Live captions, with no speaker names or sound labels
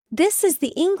This is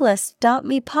the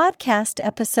English.me podcast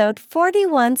episode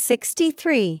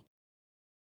 4163.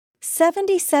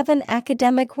 77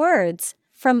 academic words,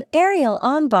 from Ariel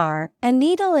Anbar, A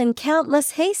Needle in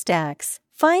Countless Haystacks,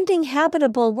 Finding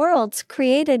Habitable Worlds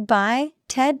Created by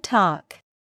TED Talk.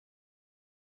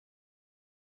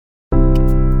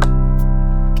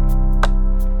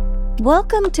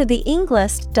 Welcome to the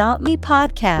English.me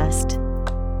podcast.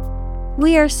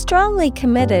 We are strongly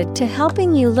committed to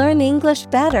helping you learn English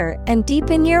better and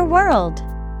deepen your world.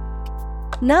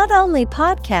 Not only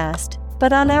podcast,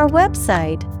 but on our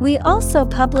website, we also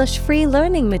publish free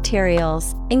learning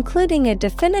materials, including a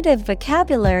definitive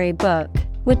vocabulary book,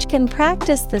 which can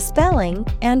practice the spelling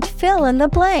and fill in the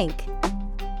blank.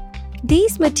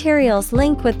 These materials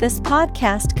link with this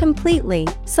podcast completely,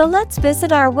 so let's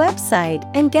visit our website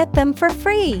and get them for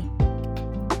free.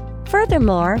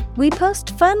 Furthermore, we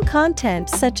post fun content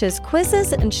such as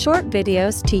quizzes and short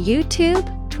videos to YouTube,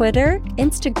 Twitter,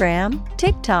 Instagram,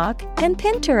 TikTok, and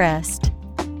Pinterest.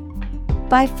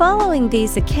 By following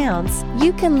these accounts,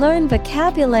 you can learn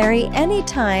vocabulary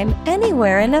anytime,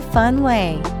 anywhere in a fun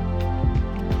way.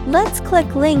 Let's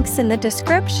click links in the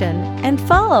description and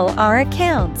follow our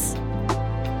accounts.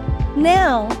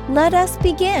 Now, let us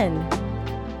begin.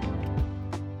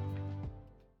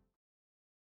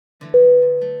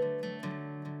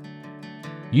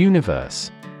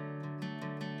 Universe.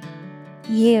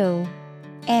 U-N-I-V-E-R-S-E.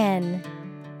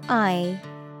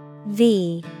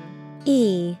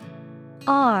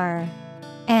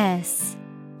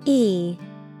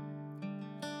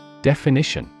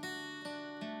 Definition: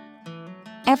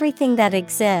 everything that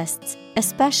exists,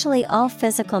 especially all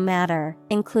physical matter,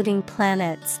 including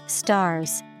planets,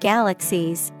 stars,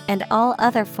 galaxies, and all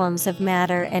other forms of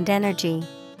matter and energy.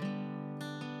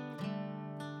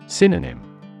 Synonym: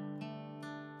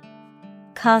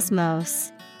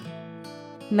 cosmos,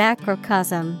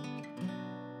 macrocosm.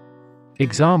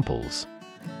 Examples: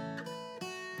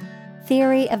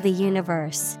 theory of the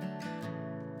universe,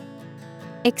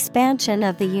 expansion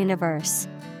of the universe.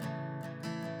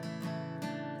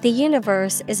 The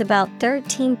universe is about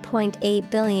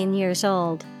 13.8 billion years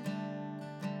old.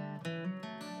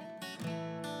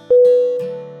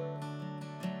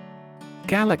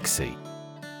 Galaxy.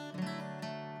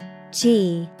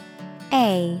 G-A-L-A-X-Y.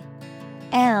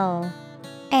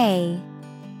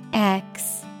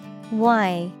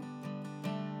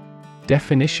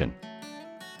 Definition: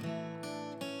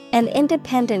 an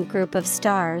independent group of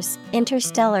stars,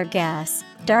 interstellar gas,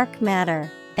 dark matter,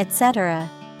 etc.,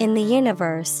 in the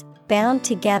universe, bound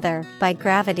together by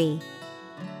gravity.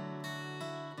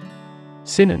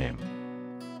 Synonym: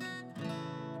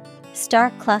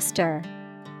 star cluster,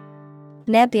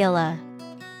 nebula,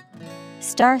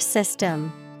 star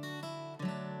system.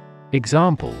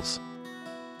 Examples: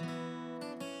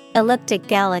 elliptic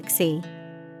galaxy,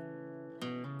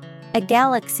 a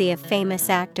galaxy of famous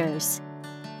actors.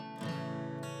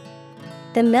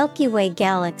 The Milky Way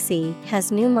galaxy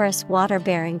has numerous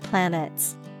water-bearing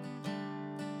planets.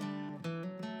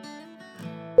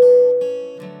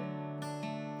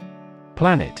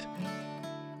 Planet.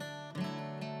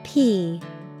 P-L-A-N-E-T.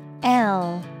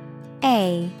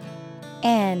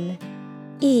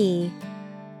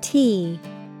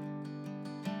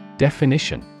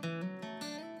 Definition: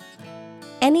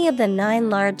 any of the 9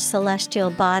 large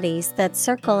celestial bodies that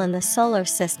circle in the solar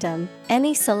system,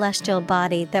 any celestial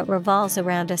body that revolves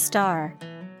around a star.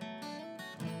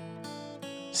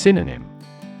 Synonym: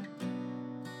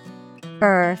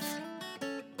 Earth,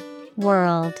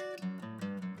 world,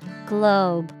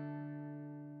 globe.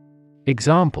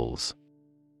 Examples: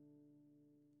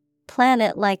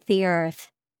 planet like the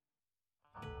Earth.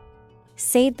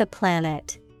 Save the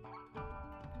planet.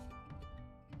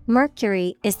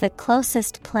 Mercury is the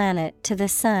closest planet to the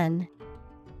Sun.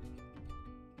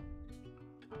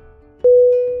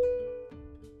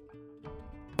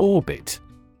 Orbit.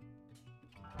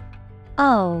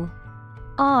 O-R-B-I-T.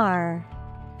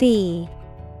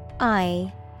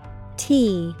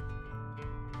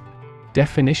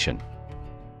 Definition: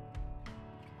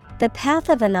 the path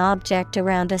of an object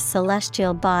around a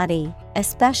celestial body,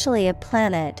 especially a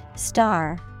planet,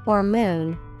 star, or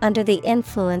moon, under the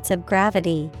influence of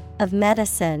gravity. Of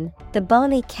medicine, the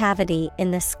bony cavity in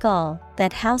the skull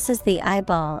that houses the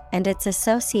eyeball and its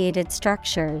associated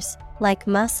structures, like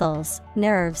muscles,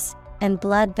 nerves, and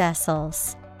blood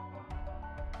vessels.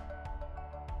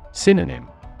 Synonym: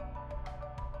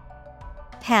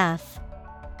 path,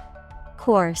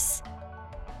 course,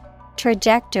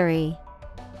 trajectory.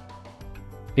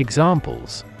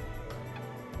 Examples: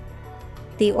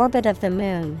 the orbit of the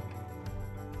moon,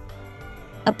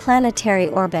 a planetary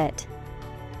orbit.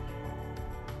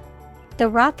 The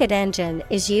rocket engine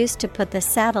is used to put the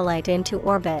satellite into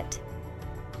orbit.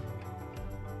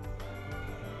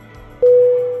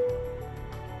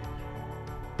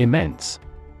 Immense.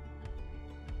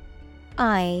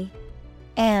 I-M-M-E-N-S-E.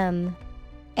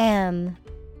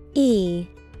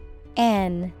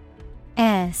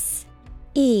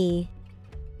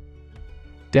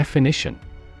 Definition: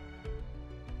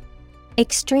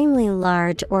 extremely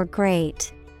large or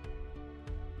great.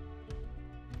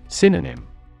 Synonym: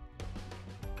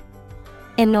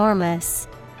 Enormous,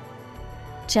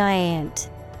 giant,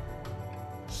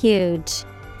 huge.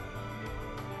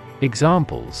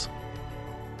 Examples: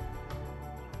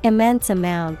 immense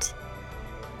amount,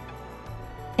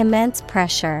 immense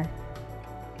pressure.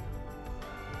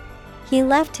 He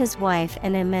left his wife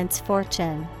an immense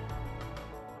fortune.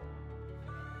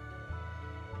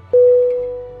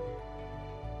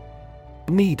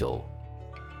 Needle.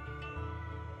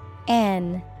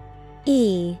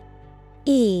 N-E-E-D-L-E.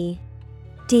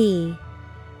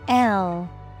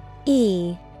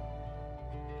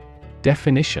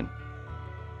 Definition: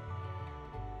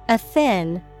 a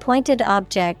thin, pointed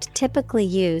object typically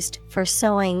used for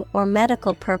sewing or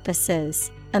medical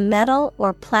purposes, a metal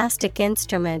or plastic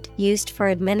instrument used for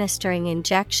administering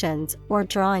injections or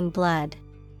drawing blood.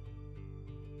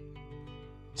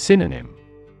 Synonym: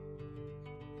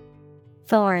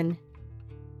 thorn,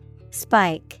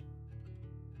 spike,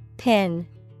 pin.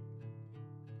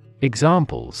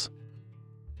 Examples: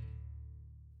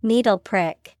 needle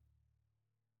prick,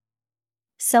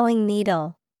 sewing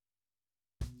needle.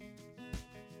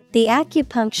 The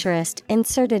acupuncturist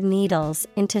inserted needles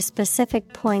into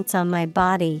specific points on my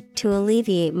body to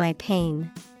alleviate my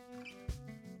pain.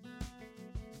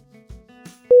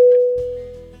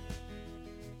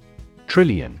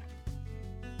 Trillion.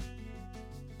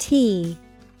 T-R-I-L-L-I-O-N.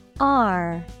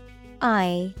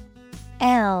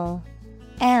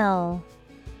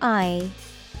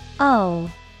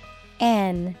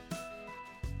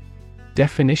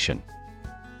 Definition: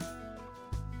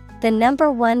 the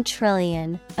number 1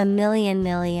 trillion, a million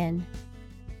million.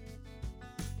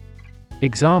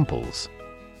 Examples: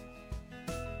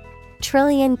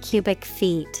 trillion cubic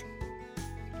feet,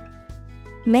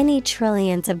 many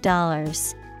trillions of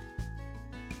dollars.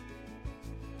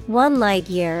 1 light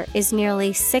year is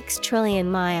nearly 6 trillion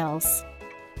miles.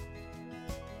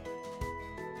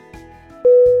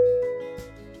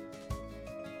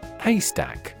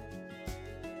 Haystack.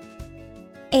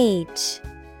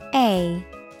 H-A-Y-S-T-A-C-K.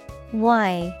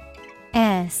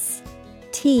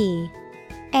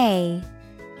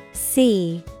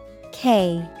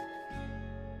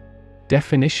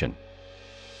 Definition: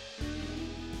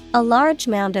 a large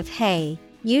mound of hay,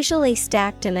 usually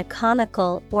stacked in a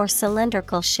conical or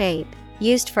cylindrical shape,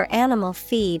 used for animal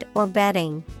feed or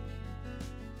bedding.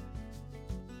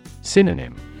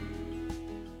 Synonym: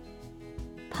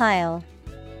 pile,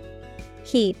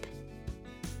 heap,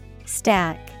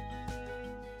 stack.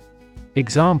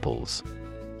 Examples: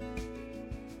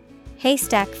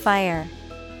 haystack fire,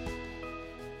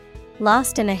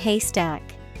 lost in a haystack.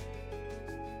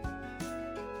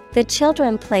 The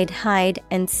children played hide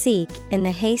and seek in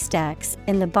the haystacks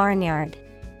in the barnyard.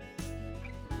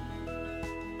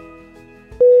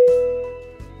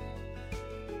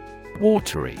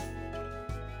 Watery.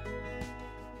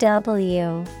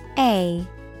 W-A-T-E-R-Y.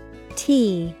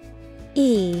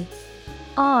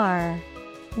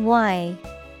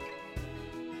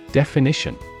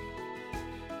 Definition: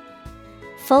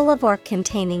 full of or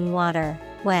containing water,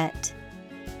 wet.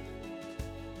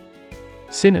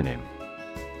 Synonym: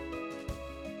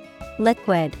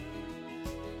 liquid,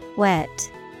 wet,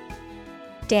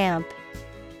 damp.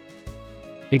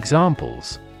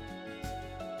 Examples: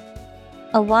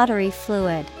 a watery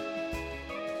fluid.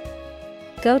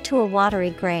 Go to a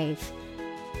watery grave.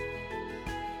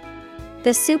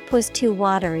 The soup was too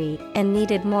watery and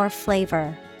needed more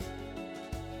flavor.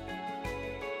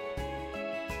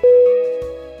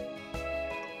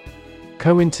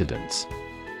 Coincidence.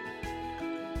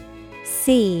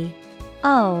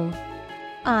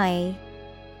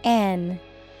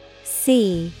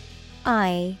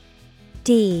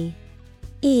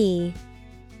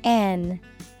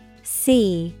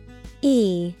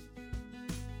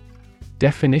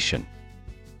 Definition: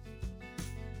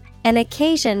 an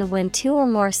occasion when two or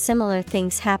more similar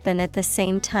things happen at the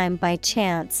same time by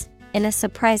chance, in a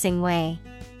surprising way.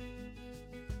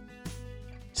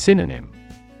 Synonym: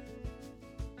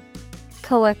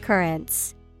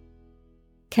 co-occurrence,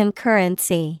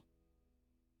 concurrency,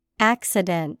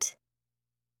 accident.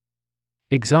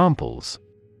 Examples: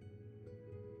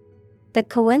 the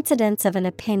coincidence of an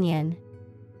opinion.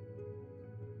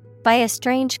 By a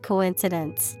strange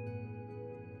coincidence.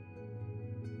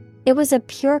 It was a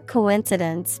pure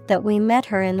coincidence that we met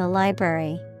her in the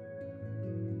library.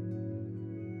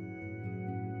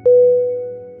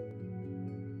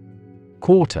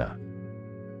 Quarter.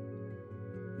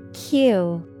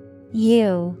 Quarter.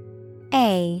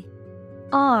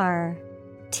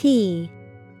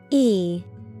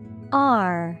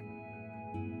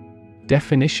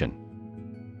 Definition: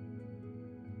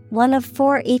 One of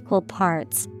four equal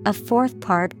parts, a fourth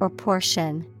part or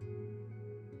portion.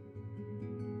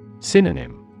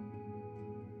 Synonym: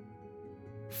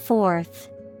 Fourth.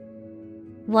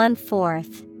 1/4.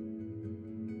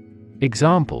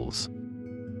 Examples: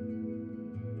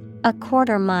 A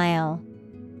quarter mile.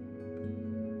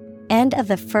 End of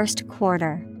the first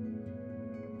quarter.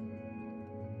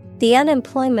 The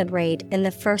unemployment rate in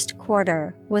the first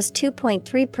quarter was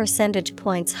 2.3 percentage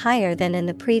points higher than in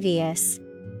the previous.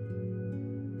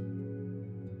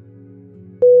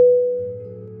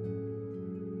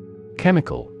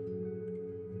 Chemical.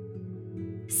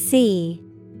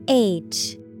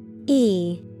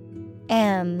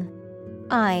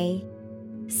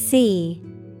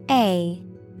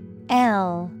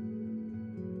 CHEMICAL.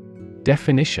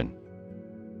 Definition: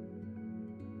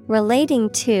 Relating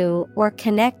to or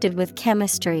connected with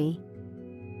chemistry.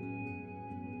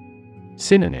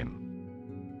 Synonym: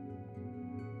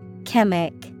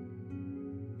 Chemic.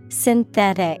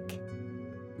 Synthetic.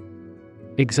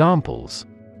 Examples: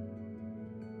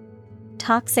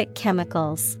 Toxic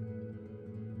chemicals.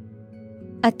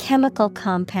 A chemical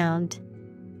compound.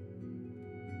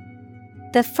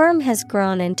 The firm has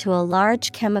grown into a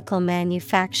large chemical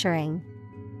manufacturing.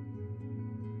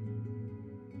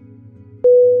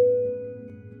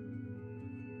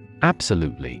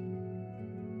 Absolutely.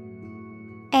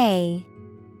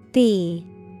 ABSOLUTELY.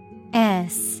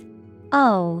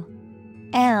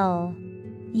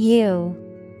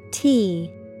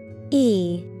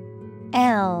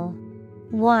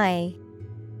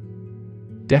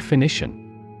 Definition: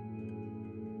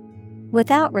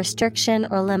 Without restriction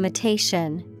or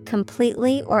limitation,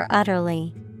 completely or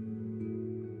utterly.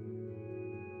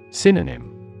 Synonym: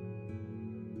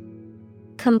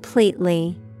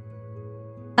 Completely.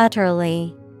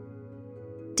 Utterly.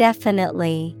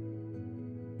 Definitely.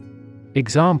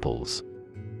 Examples: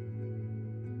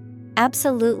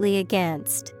 Absolutely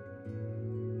against.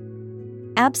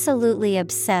 Absolutely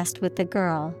obsessed with the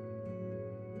girl.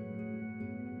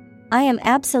 I am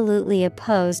absolutely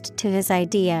opposed to his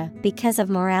idea because of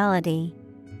morality.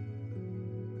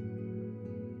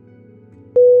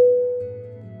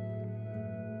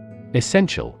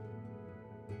 Essential.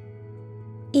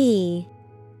 ESSENTIAL.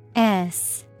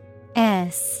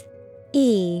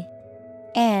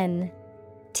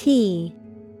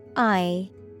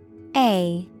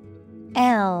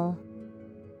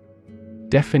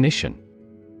 Definition: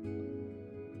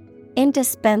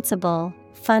 Indispensable,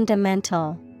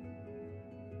 fundamental.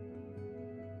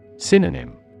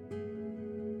 Synonym: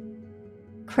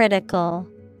 Critical.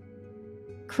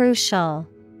 Crucial.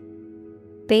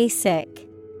 Basic.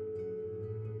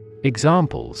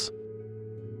 Examples: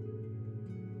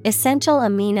 Essential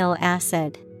amino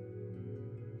acid.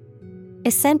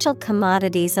 Essential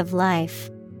commodities of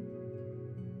life.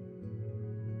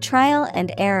 Trial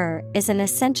and error is an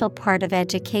essential part of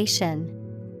education.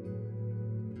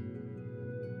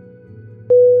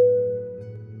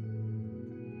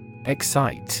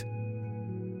 Excite.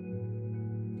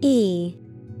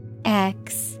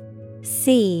 EXCITE.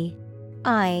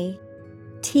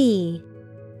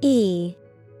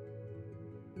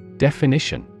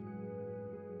 Definition: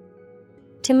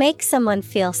 To make someone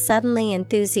feel suddenly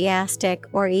enthusiastic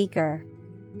or eager.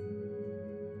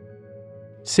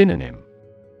 Synonym: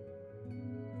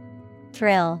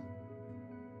 Thrill.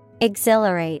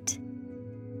 Exhilarate.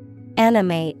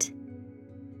 Animate.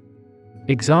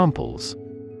 Examples: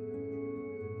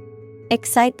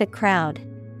 Excite the crowd.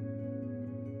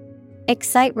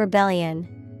 Excite rebellion.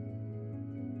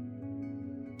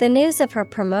 The news of her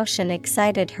promotion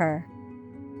excited her.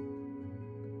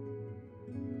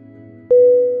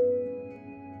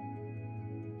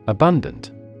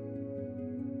 Abundant.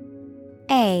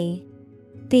 ABUNDANT.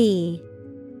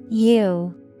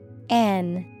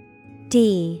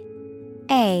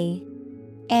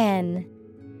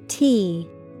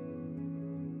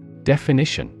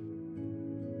 Definition: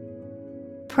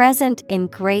 Present in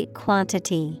great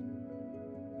quantity.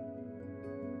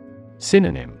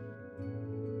 Synonym: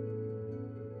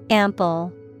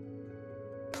 Ample.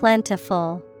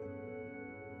 Plentiful.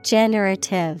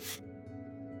 Generative.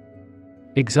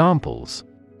 Examples: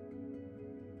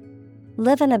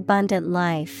 Live an abundant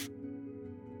life.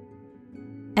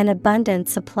 An abundant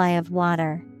supply of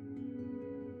water.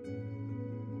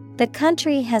 The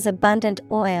country has abundant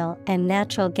oil and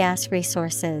natural gas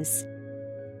resources.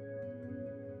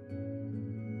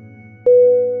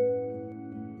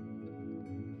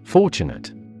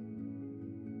 Fortunate.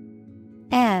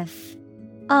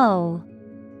 Fortunate.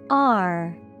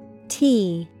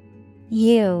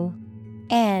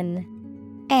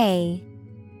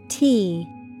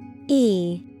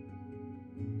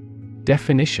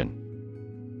 Definition.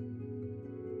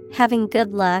 Having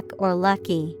good luck or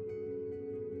lucky.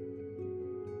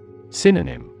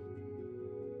 Synonym.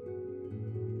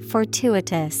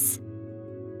 Fortuitous,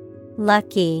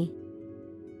 lucky,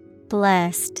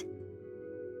 blessed.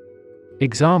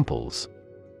 Examples.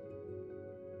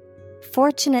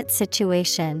 Fortunate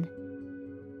situation.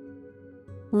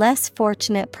 Less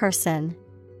fortunate person.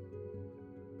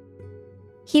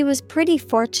 He was pretty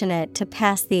fortunate to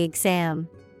pass the exam.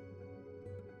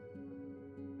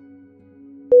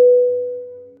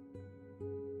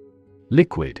 Liquid.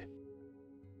 Liquid.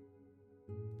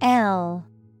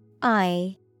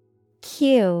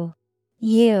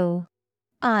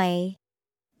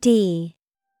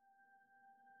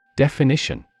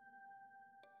 Definition.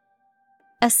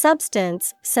 A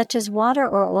substance such as water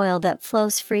or oil that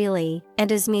flows freely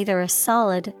and is neither a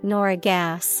solid nor a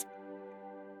gas.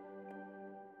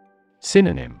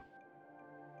 Synonym.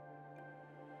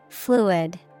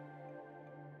 Fluid.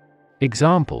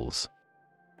 Examples.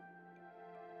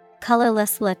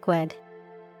 Colorless liquid.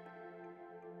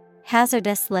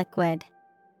 Hazardous liquid.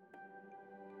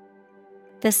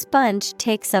 The sponge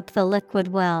takes up the liquid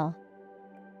well.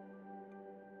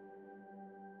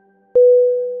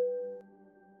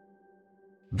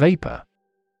 Vapor.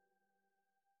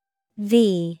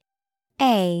 V-A-P-O-R.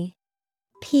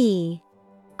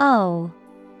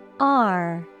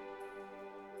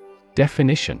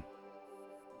 Definition.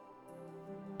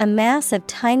 A mass of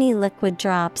tiny liquid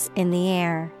drops in the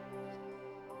air.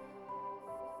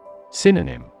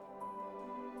 Synonym.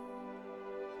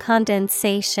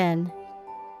 Condensation,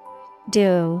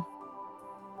 dew,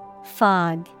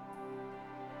 fog.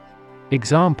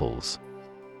 Examples.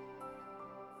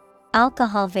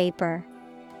 Alcohol vapor.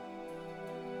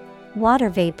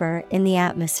 Water vapor in the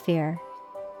atmosphere.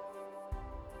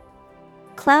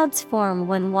 Clouds form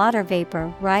when water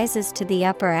vapor rises to the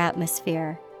upper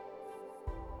atmosphere.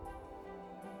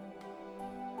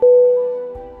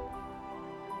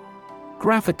 Gravity.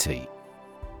 Gravity.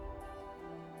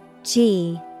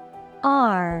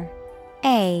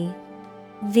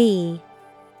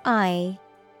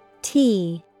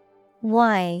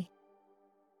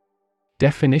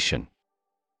 Definition.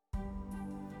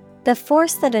 The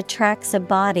force that attracts a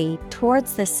body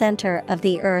towards the center of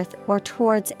the earth or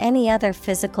towards any other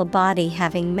physical body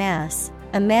having mass,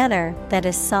 a matter that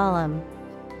is solemn.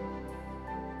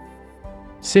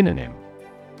 Synonym.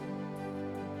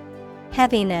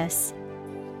 Heaviness,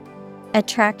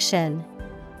 attraction,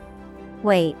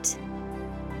 weight.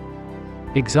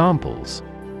 Examples.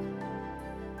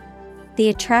 The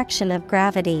attraction of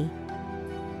gravity.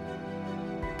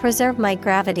 Preserve my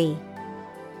gravity.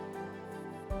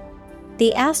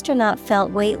 The astronaut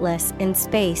felt weightless in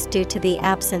space due to the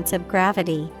absence of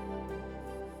gravity.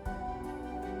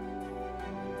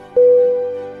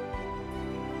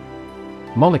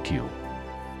 Molecule.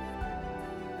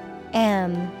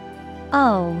 M-O-L-E-C-U-L-E.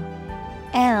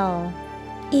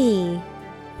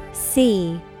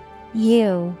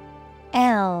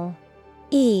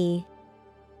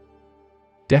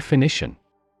 Definition.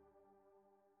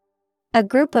 A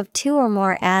group of two or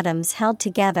more atoms held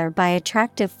together by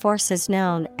attractive forces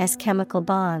known as chemical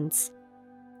bonds.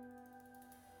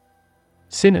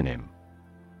 Synonym.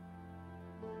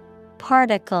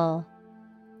 Particle,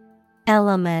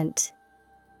 element,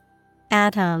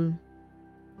 atom.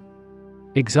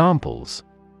 Examples.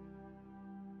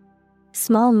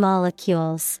 Small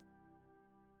molecules.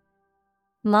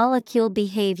 Molecule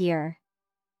behavior.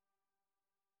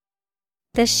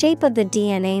 The shape of the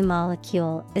DNA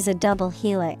molecule is a double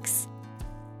helix.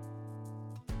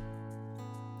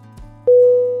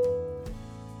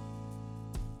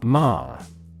 Mar.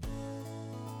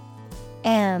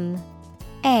 M-A-R.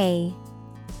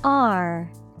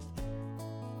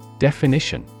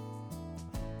 Definition.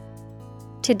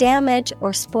 To damage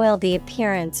or spoil the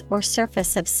appearance or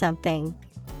surface of something.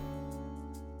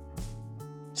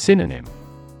 Synonym.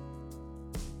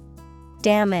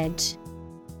 Damage,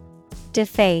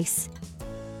 deface,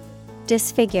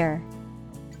 disfigure.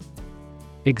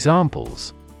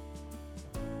 Examples.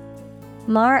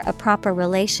 Mar a proper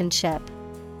relationship.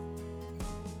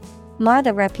 Mar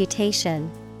the reputation.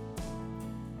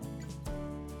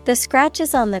 The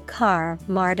scratches on the car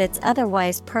marred its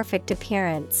otherwise perfect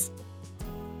appearance.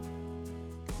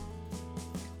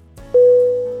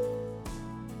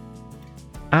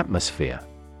 Atmosphere.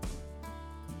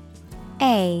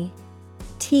 AtmosPhere.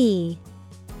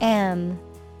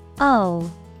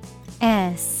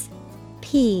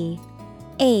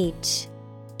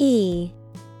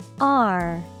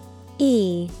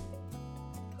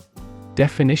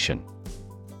 Definition.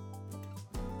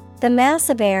 The mass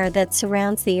of air that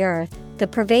surrounds the earth, the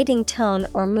pervading tone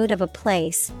or mood of a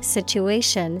place,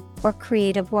 situation, or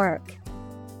creative work.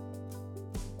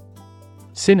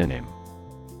 Synonym.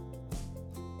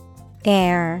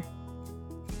 Air,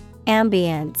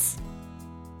 ambience,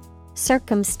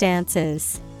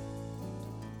 circumstances.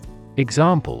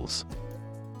 Examples.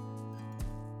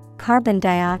 Carbon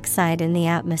dioxide in the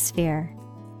atmosphere.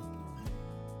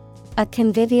 A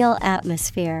convivial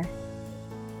atmosphere.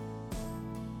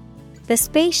 The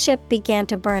spaceship began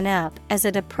to burn up as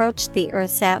it approached the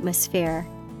Earth's atmosphere.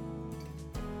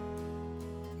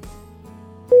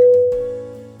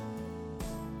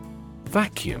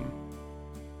 Vacuum.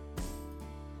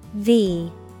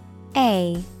 VACUUM.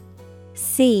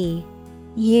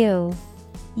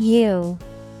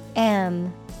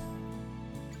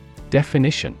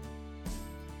 Definition.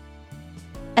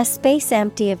 A space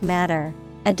empty of matter,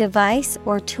 a device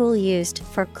or tool used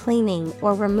for cleaning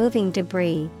or removing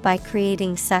debris by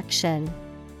creating suction.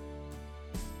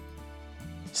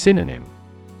 Synonym.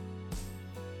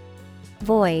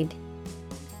 Void,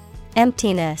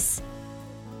 emptiness,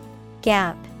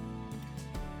 gap.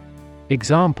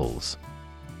 Examples.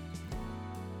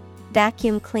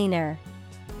 Vacuum cleaner,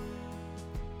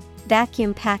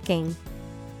 vacuum packing.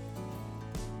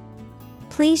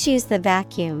 Please use the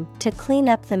vacuum to clean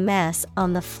up the mess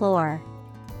on the floor.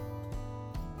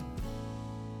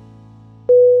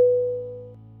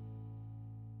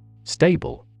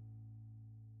 Stable.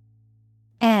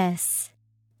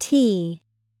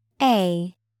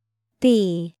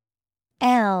 STABLE.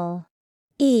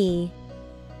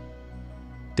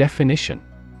 Definition.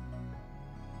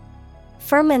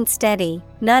 Firm and steady,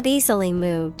 not easily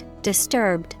moved,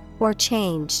 disturbed, or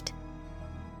changed.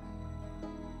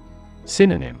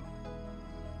 Synonym.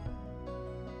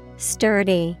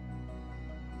 Sturdy,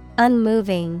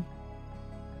 unmoving,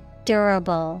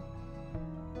 durable.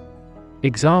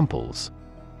 Examples.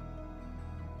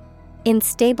 In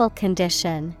stable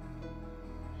condition.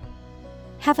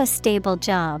 Have a stable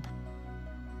job.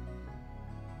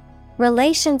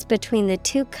 Relations between the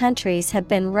two countries have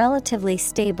been relatively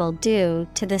stable due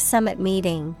to the summit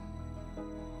meeting.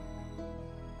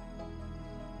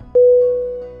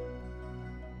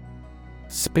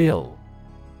 Spill.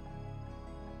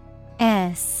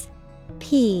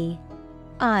 SPILL.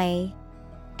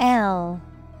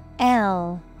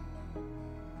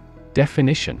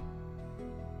 Definition.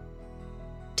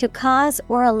 To cause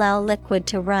or allow liquid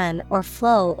to run or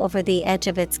flow over the edge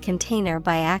of its container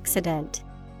by accident.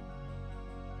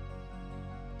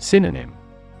 Synonym.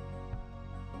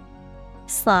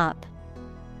 Slop,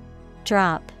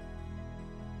 drop,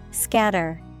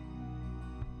 scatter.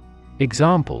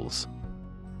 Examples.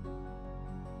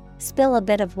 Spill a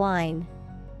bit of wine.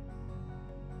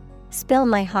 Spill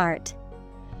my heart.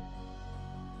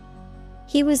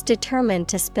 He was determined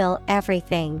to spill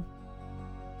everything.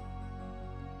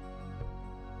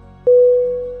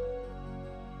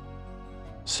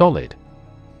 Solid.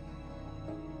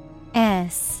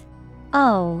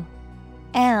 SOLID.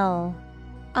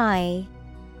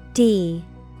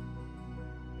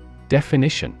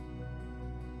 Definition.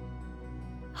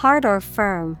 Hard or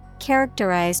firm,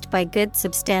 characterized by good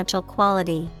substantial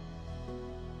quality.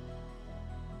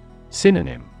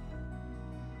 Synonym.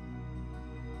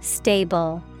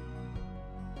 Stable,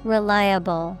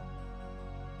 reliable,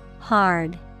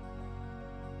 hard.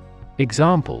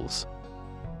 Examples.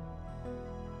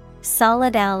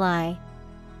 Solid ally.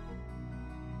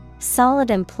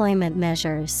 Solid employment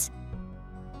measures.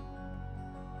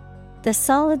 The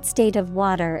solid state of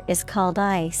water is called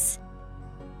ice.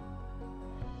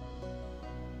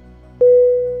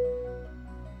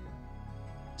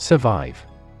 Survive.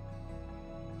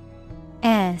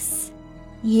 SURVIVE.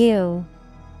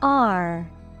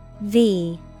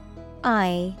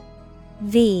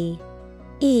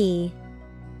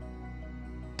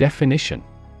 Definition.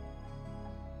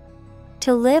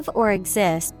 To live or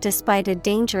exist despite a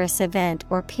dangerous event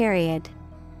or period.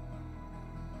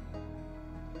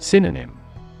 Synonym.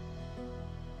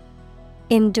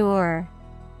 Endure,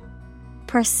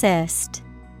 persist,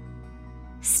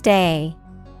 stay.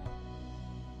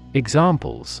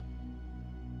 Examples.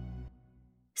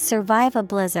 Survive a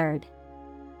blizzard.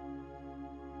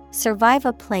 Survive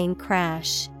a plane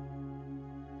crash.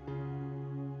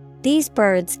 These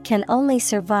birds can only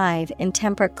survive in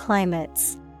temperate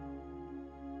climates.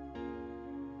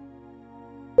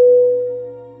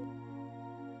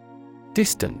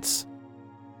 Distance.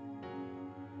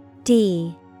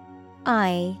 D-I-S-T-A-N-C-E.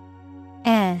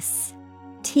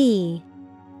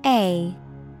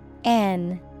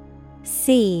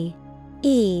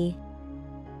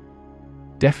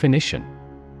 Definition.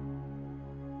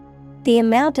 The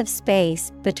amount of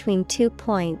space between 2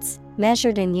 points,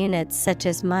 measured in units such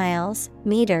as miles,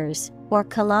 meters, or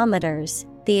kilometers,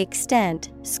 the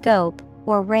extent, scope,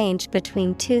 or range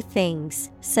between two things,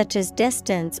 such as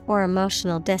distance or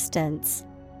emotional distance.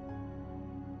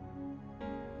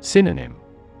 Synonym.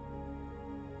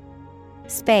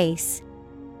 Space,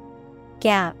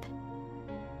 gap,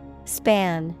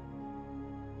 span.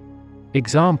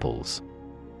 Examples.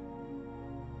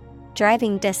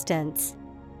 Driving distance,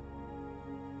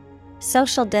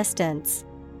 social distance.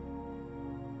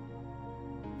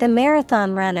 The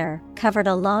marathon runner covered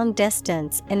a long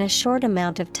distance in a short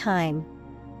amount of time.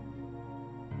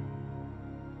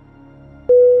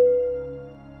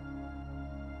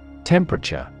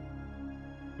 Temperature.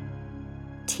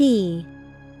 Temperature.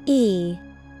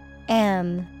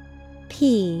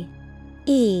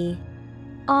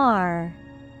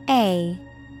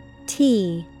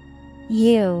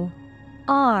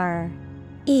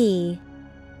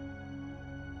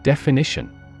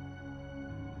 Definition.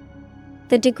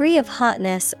 The degree of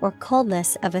hotness or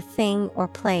coldness of a thing or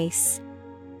place.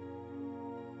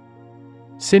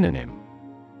 Synonym.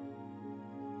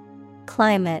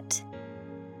 Climate,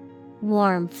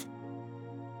 warmth,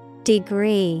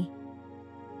 degree.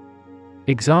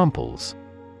 Examples.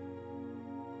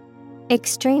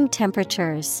 Extreme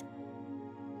temperatures.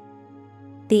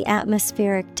 The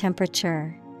atmospheric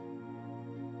temperature.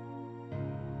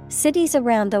 Cities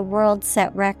around the world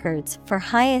set records for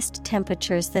highest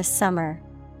temperatures this summer.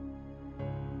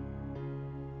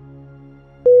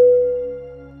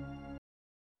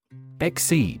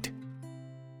 Exceed.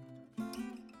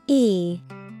 E-X-C-E-E-D.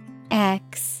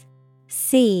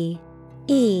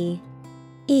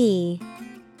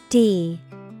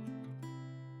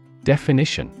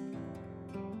 Definition.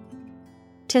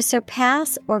 To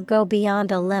surpass or go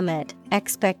beyond a limit,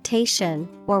 expectation,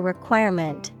 or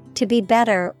requirement. To be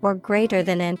better or greater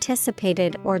than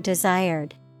anticipated or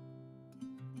desired.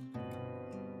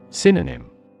 Synonym.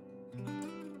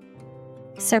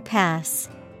 Surpass,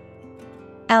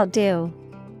 outdo,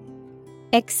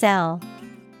 excel.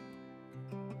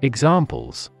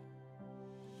 Examples.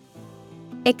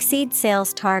 Exceed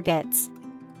sales targets.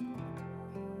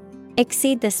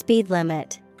 Exceed the speed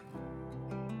limit.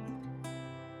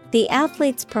 The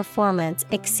athlete's performance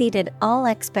exceeded all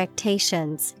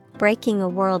expectations, breaking a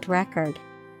world record.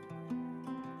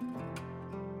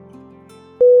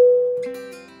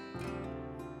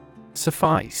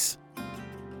 Suffice.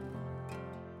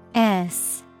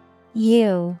 S-U-F-F-I-C-E.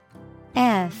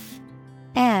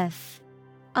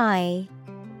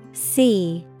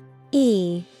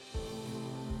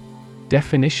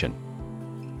 Definition.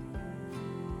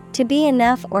 To be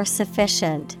enough or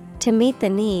sufficient, to meet the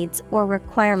needs or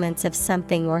requirements of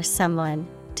something or someone.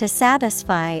 To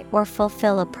satisfy or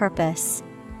fulfill a purpose.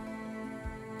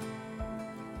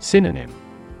 Synonym.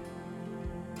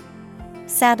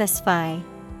 Satisfy,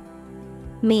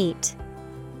 meet,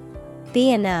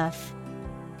 be enough.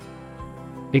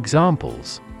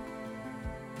 Examples.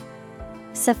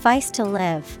 Suffice to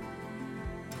live.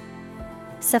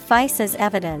 Suffice as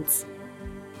evidence.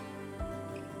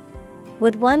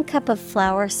 Would 1 cup of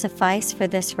flour suffice for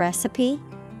this recipe?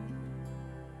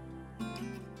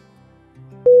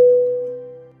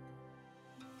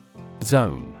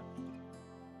 Zone.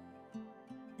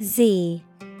 Z-O-N-E.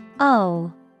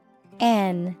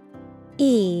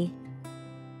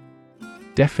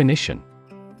 Definition.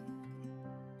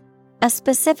 A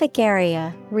specific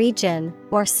area, region,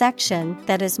 or section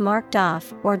that is marked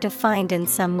off or defined in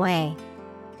some way.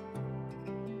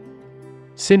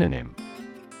 Synonym.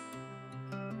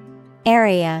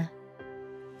 Area,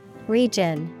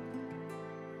 region,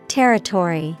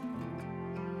 territory.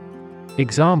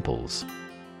 Examples.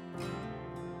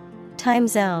 Time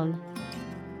zone.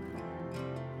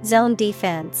 Zone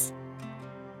defense.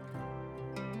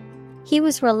 He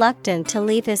was reluctant to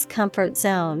leave his comfort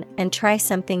zone and try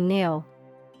something new.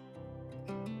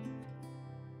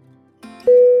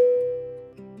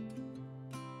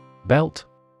 Belt.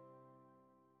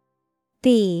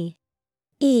 B-E-L-T.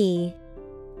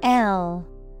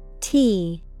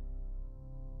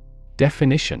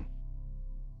 Definition.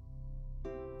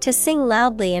 To sing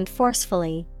loudly and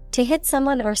forcefully, to hit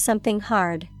someone or something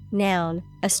hard. Noun,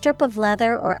 a strip of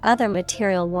leather or other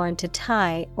material worn to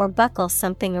tie or buckle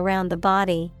something around the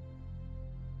body.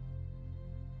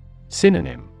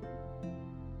 Synonym.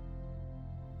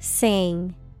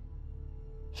 Sing,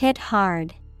 hit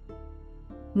hard,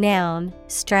 Noun,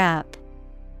 strap.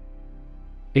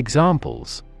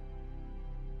 Examples: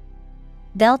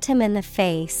 Belt him in the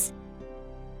face.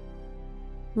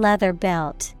 Leather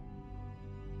belt.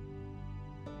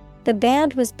 The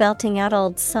band was belting out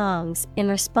old songs in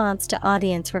response to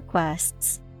audience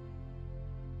requests.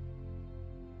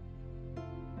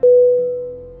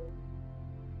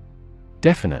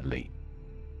 Definitely.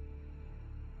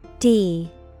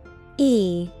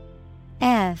 DEFINITely.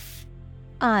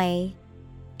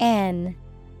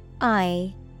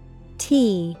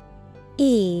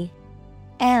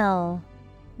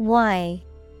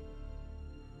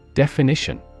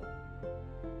 Definition: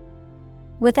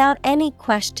 Without any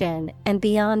question and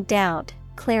beyond doubt,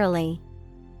 clearly.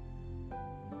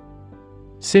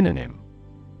 Synonym: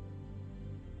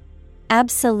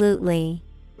 Absolutely.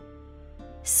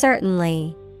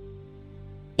 Certainly.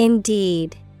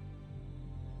 Indeed.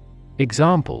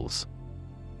 Examples: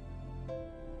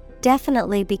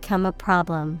 Definitely become a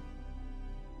problem.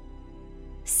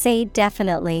 Say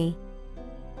definitely.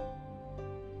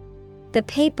 The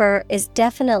paper is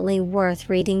definitely worth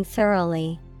reading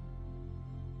thoroughly.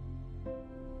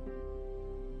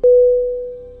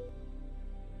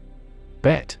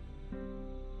 Bet.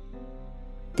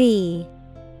 B-E-T.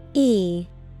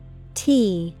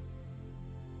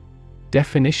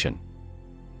 Definition: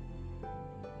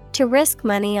 To risk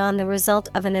money on the result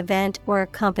of an event or a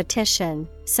competition,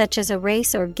 such as a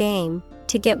race or game,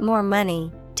 to get more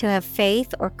money, to have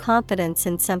faith or confidence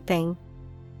in something.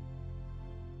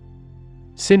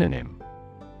 Synonym: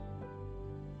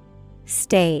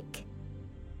 Stake,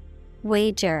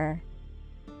 wager,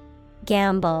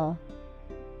 gamble.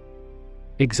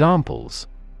 Examples: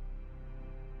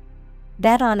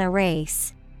 Bet on a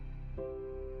race.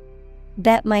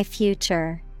 Bet my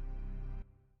future.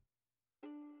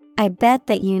 I bet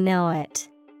that you know it.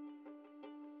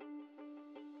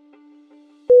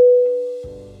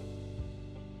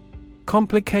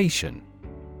 Complication.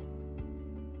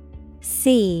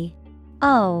 COMPLICATION.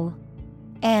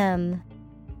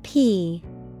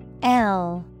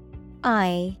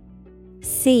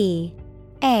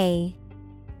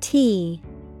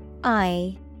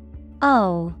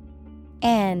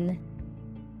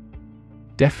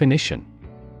 Definition: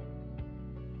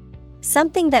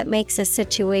 Something that makes a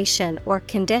situation or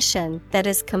condition that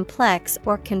is complex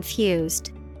or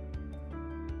confused.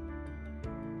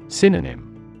 Synonym: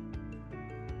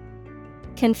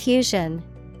 Confusion,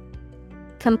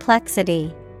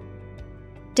 complexity,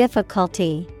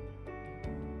 difficulty.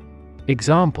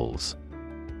 Examples: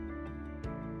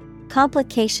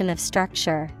 Complication of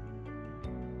structure.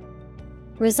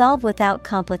 Resolve without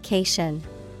complication.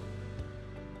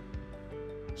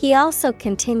 He also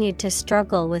continued to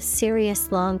struggle with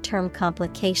serious long-term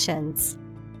complications.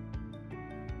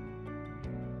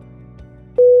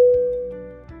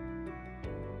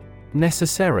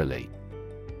 Necessarily.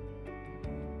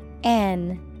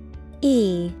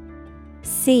 Necessarily.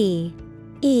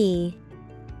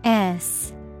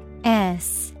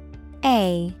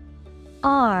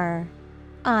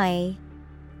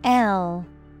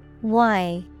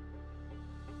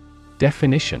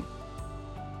 Definition: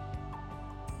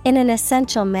 In an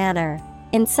essential manner,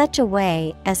 in such a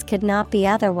way as could not be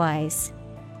otherwise.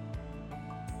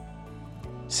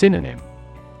 Synonym: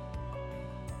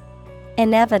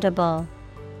 Inevitable.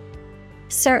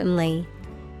 Certainly.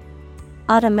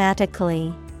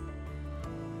 Automatically.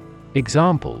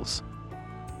 Examples: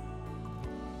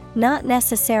 Not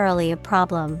necessarily a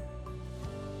problem.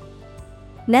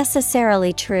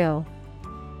 Necessarily true.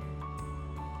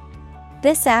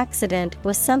 This accident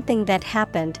was something that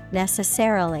happened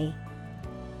necessarily.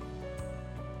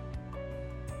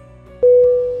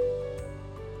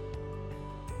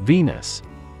 Venus.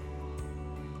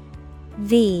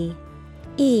 V-E-N-U-S.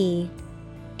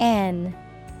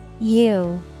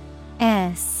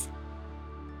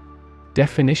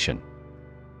 Definition: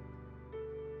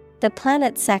 The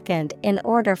planet second in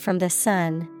order from the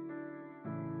Sun.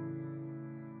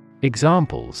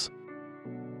 Examples: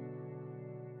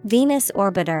 Venus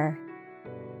orbiter.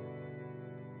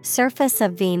 Surface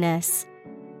of Venus.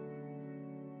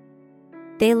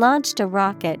 They launched a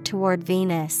rocket toward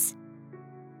Venus.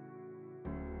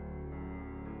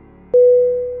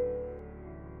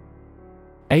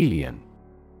 Alien.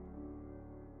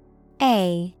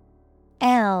 A-L-I-E-N.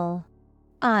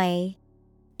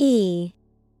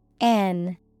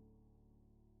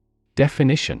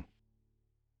 Definition: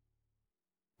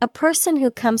 A person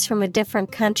who comes from a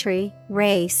different country,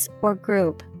 race, or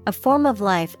group, a form of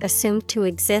life assumed to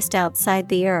exist outside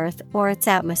the Earth or its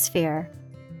atmosphere.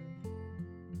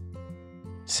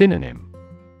 Synonym: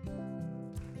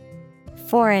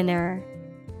 Foreigner.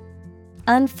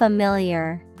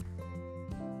 unfamiliar,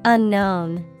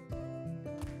 unknown.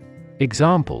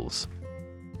 Examples: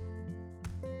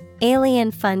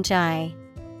 Alien fungi,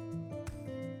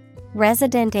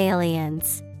 resident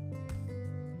aliens.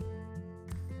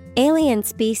 Alien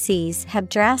species have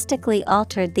drastically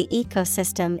altered the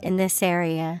ecosystem in this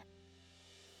area.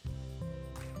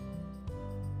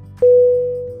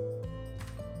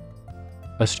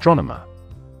 Astronomer.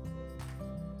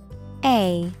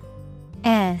 A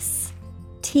S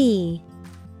T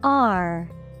R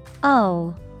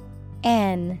O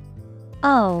N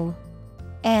O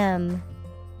M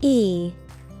E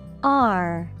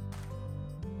R.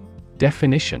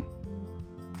 Definition: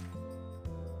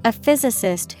 A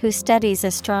physicist who studies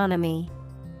astronomy.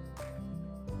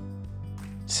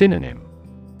 Synonym: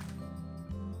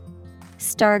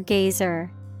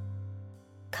 Stargazer,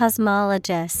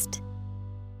 cosmologist,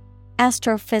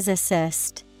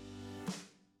 astrophysicist.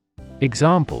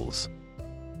 Examples: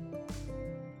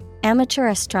 Amateur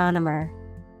astronomer,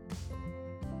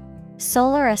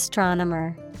 solar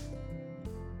astronomer.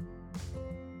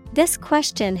 This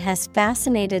question has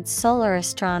fascinated solar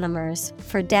astronomers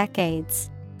for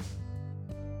decades.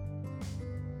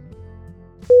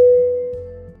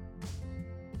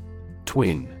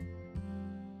 Twin.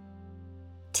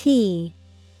 T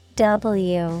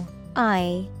W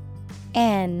I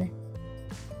N.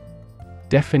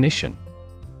 Definition: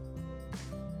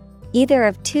 Either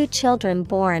of two children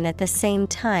born at the same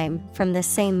time from the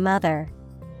same mother.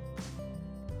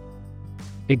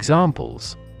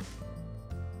 Examples: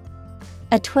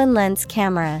 A twin lens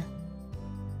camera,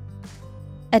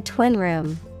 a twin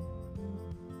room.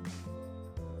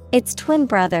 Its twin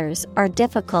brothers are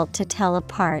difficult to tell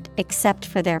apart except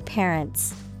for their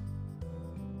parents.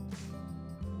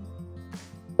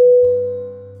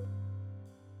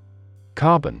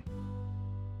 Carbon.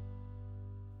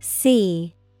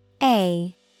 C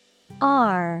A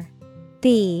R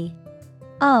B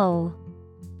O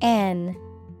N.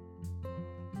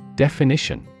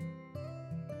 Definition: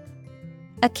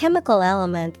 A chemical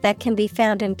element that can be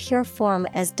found in pure form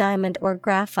as diamond or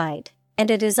graphite, and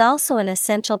it is also an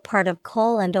essential part of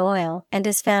coal and oil and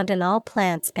is found in all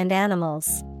plants and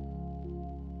animals.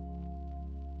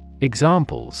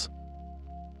 Examples: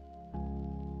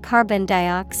 Carbon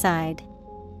dioxide,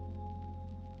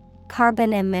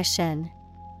 carbon emission.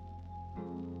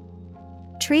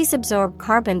 Trees absorb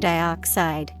carbon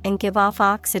dioxide and give off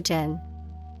oxygen.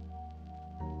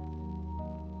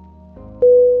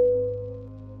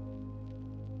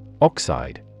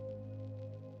 Oxide.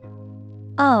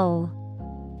 O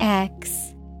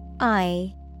X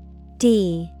I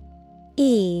D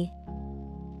E.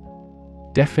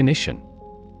 Definition: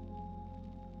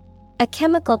 A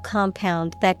chemical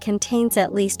compound that contains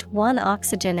at least one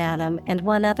oxygen atom and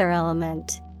one other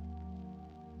element.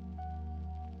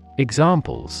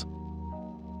 Examples: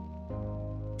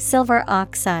 Silver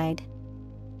oxide,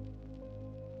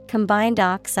 combined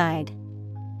oxide.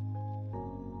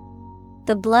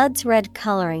 The blood's red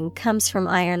coloring comes from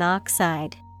iron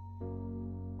oxide.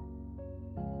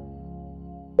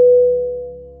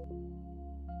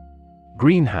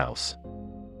 Greenhouse.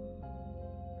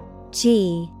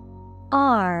 G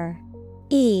R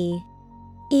E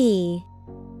E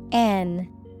N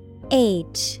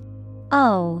H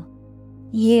O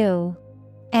U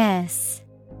S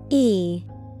E.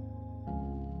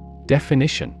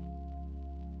 Definition: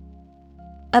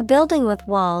 A building with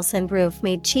walls and roof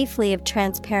made chiefly of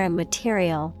transparent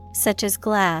material, such as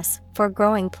glass, for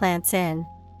growing plants in.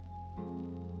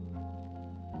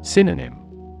 Synonym: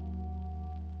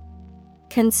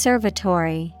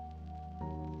 Conservatory.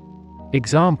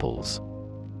 Examples: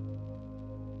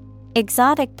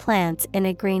 Exotic plants in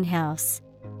a greenhouse.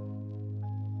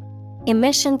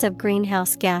 Emissions of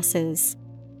greenhouse gases.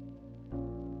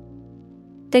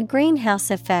 The greenhouse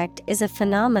effect is a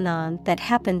phenomenon that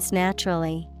happens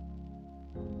naturally.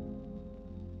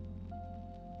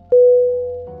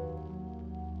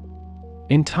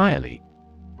 Entirely.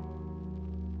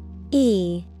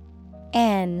 E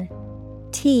N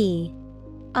T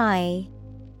I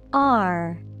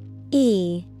R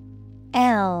E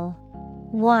L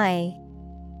Y.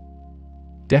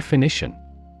 Definition: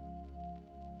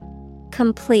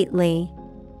 Completely.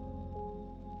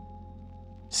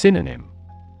 Synonym: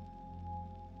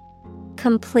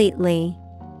 Completely,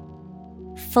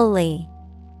 fully,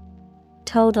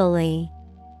 totally.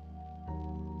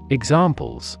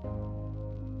 Examples: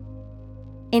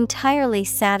 Entirely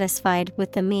satisfied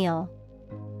with the meal.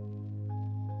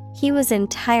 He was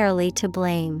entirely to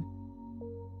blame.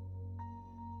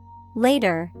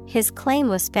 Later, his claim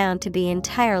was found to be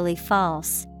entirely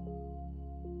false.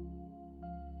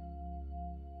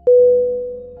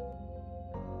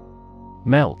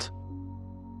 Melt.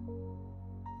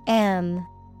 M-E-L-T.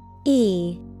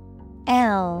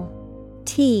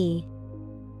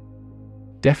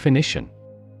 Definition: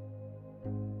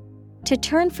 to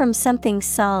turn from something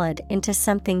solid into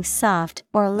something soft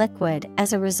or liquid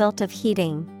as a result of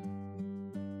heating.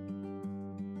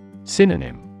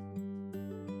 Synonym: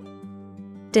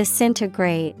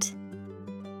 Disintegrate,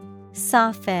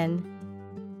 soften,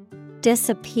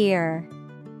 disappear.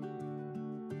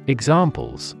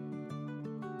 Examples: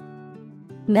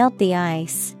 Melt the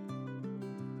ice.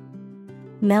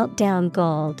 Melt down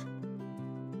gold.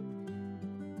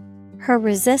 Her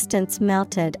resistance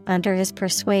melted under his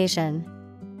persuasion.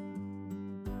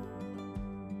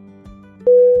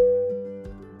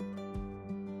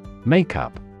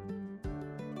 Makeup.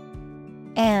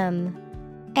 M-A-K-E-U-P.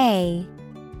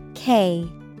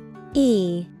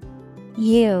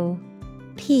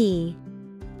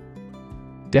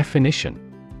 Definition: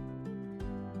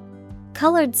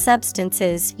 colored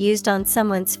substances used on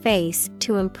someone's face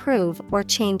to improve or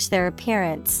change their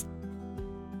appearance.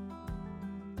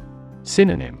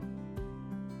 Synonym: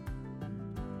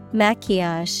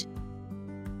 Maquillage,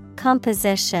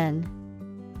 composition,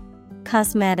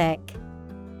 cosmetic.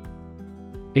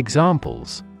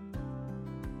 Examples: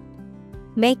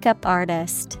 Makeup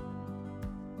artist.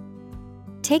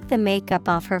 Take the makeup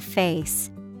off her face.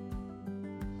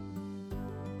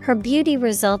 Her beauty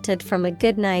resulted from a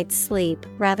good night's sleep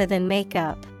rather than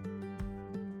makeup.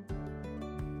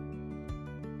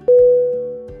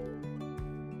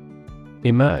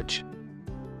 Emerge.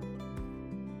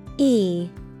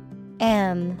 E-M-E-R-G-E.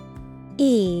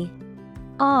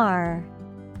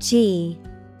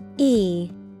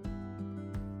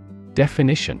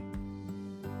 Definition: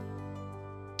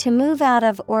 to move out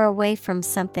of or away from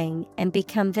something and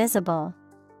become visible.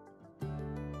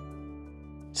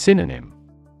 Synonym: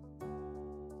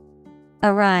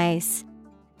 Arise,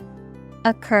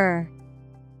 occur,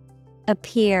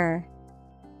 appear.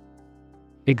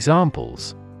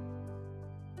 Examples: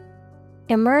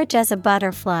 emerge as a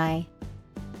butterfly.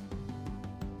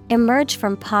 Emerge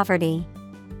from poverty.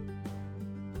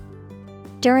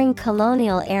 During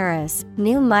colonial eras,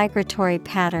 new migratory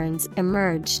patterns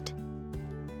emerged.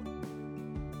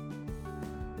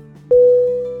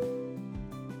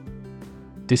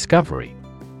 Discovery.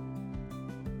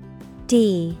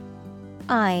 D-I-S-C-O-V-E-R-Y.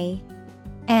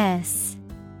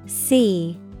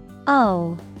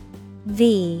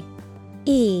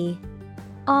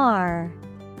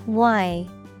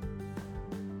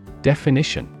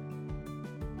 Definition: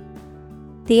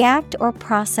 the act or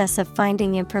process of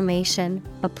finding information,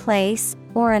 a place,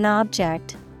 or an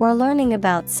object, or learning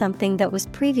about something that was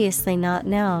previously not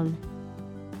known.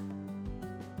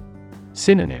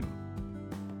 Synonym: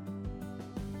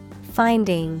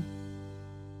 finding,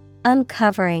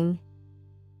 uncovering,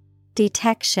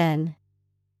 detection.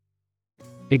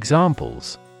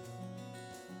 Examples: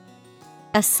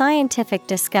 a scientific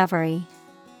discovery.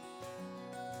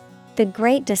 The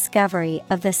great discovery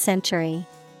of the century.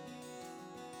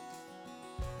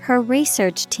 Her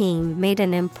research team made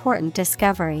an important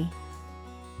discovery.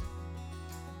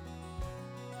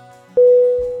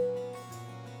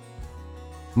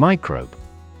 Microbe.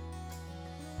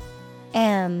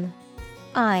 M-I-C-R-O-B-E.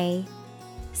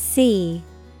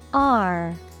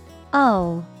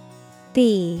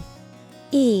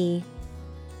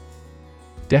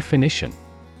 Definition: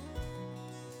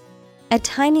 a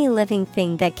tiny living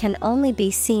thing that can only be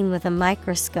seen with a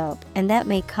microscope and that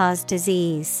may cause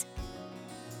disease.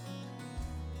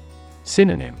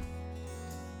 Synonym: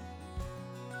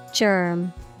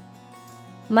 germ,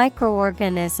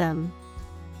 microorganism,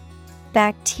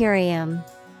 bacterium.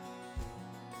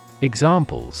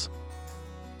 Examples: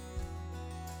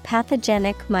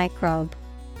 pathogenic microbe.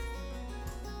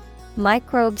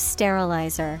 Microbe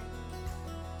sterilizer.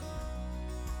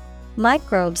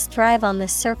 Microbes thrive on the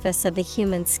surface of the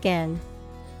human skin.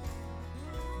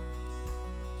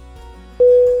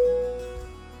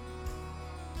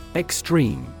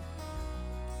 Extreme.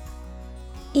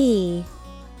 E-X-T-R-E-M-E.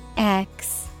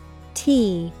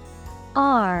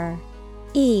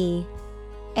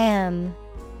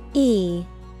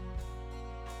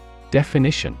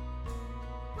 Definition: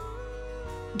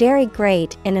 very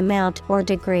great in amount or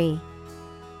degree.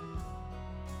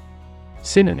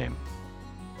 Synonym: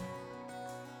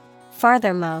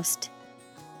 farthermost,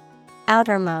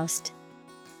 outermost,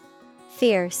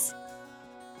 fierce.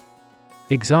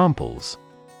 Examples: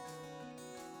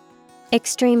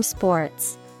 extreme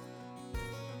sports.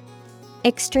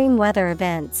 Extreme weather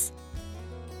events.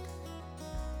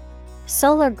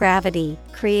 Solar gravity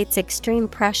creates extreme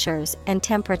pressures and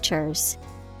temperatures.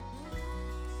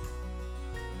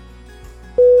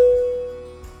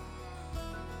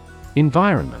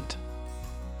 Environment.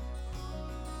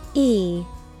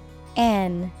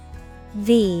 ENVIRONMENT.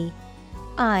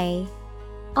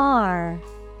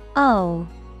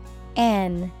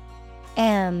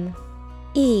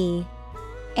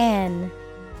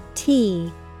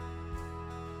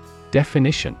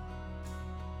 Definition.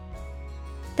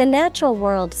 The natural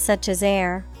world such as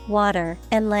air, water,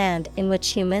 and land in which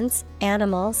humans,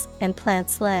 animals, and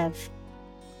plants live.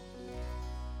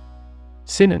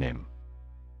 Synonym.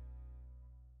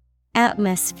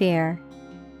 Atmosphere,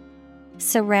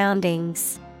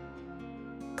 surroundings,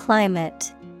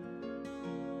 climate.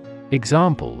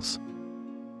 Examples.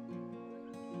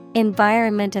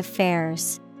 Environment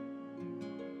affairs.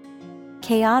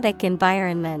 Chaotic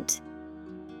environment.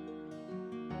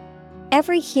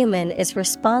 Every human is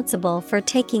responsible for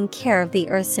taking care of the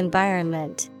Earth's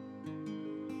environment.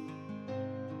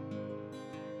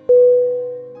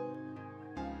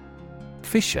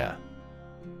 Fissure.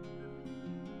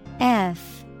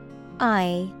 FISSURE.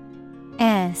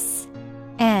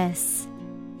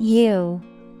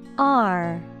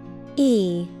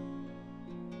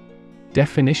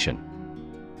 Definition.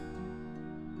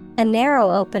 A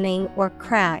narrow opening or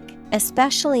crack,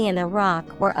 especially in a rock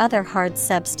or other hard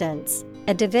substance,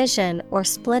 a division or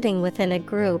splitting within a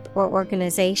group or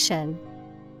organization.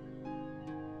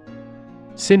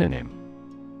 Synonym.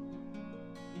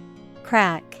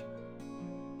 Crack,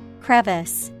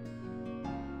 crevice,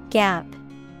 gap.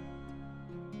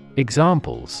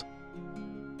 Examples.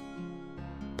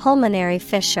 Pulmonary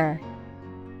fissure.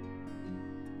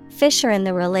 Fissure in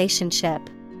the relationship.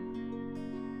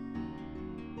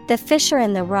 The fissure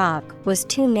in the rock was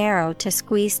too narrow to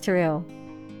squeeze through.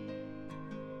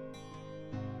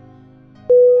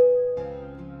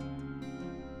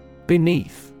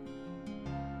 Beneath.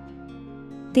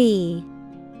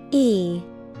 BENEATH.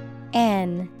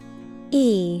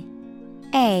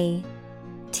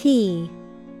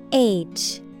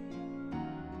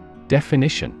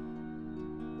 Definition.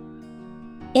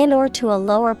 In or to a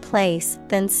lower place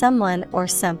than someone or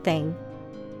something.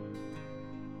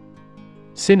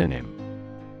 Synonym.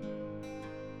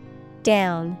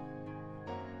 Down,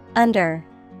 under,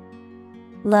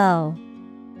 low.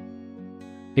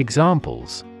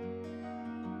 Examples.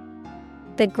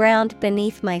 The ground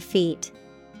beneath my feet.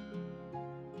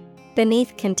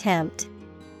 Beneath contempt.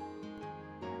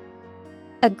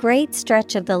 A great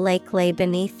stretch of the lake lay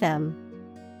beneath them.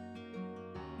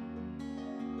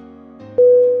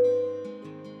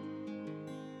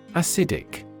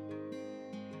 Acidic.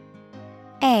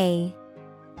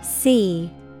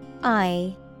 ACIDIC.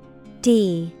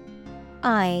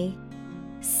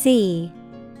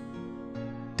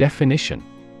 Definition.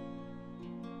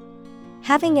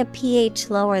 Having a pH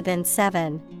lower than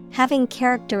 7, having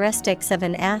characteristics of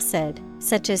an acid,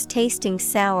 such as tasting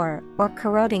sour or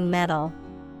corroding metal.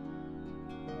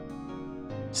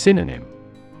 Synonym.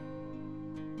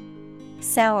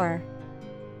 Sour,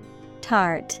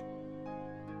 tart,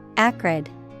 acrid.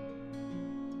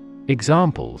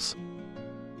 Examples.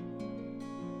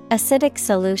 Acidic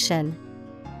solution.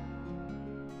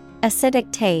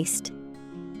 Acidic taste.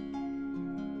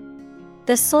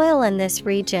 The soil in this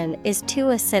region is too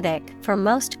acidic for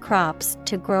most crops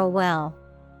to grow well.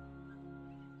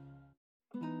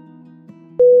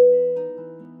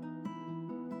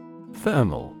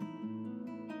 Thermal.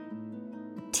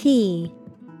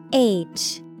 THERMAL.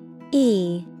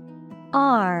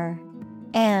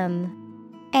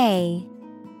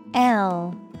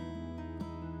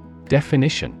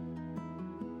 Definition.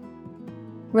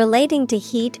 Relating to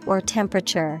heat or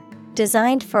temperature,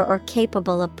 designed for or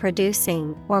capable of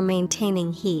producing or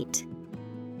maintaining heat.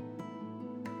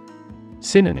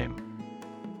 Synonym.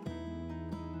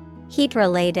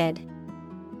 Heat-related.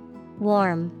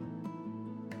 Warm,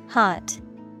 hot.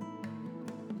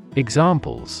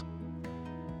 Examples.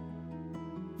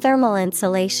 Thermal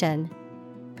insulation.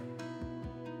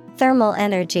 Thermal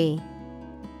energy.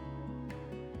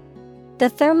 The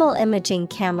thermal imaging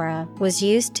camera was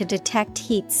used to detect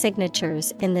heat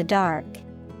signatures in the dark.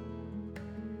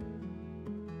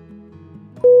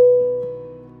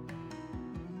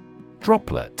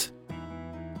 Droplet.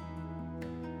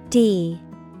 DROPLET.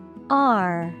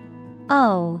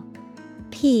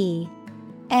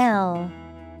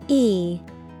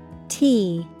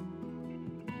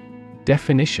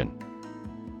 Definition.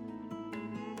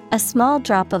 A small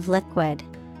drop of liquid.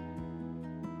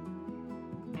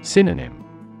 Synonym.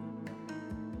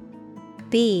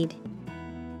 Bead,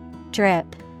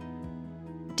 drip,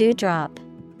 dewdrop.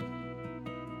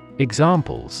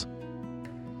 Examples.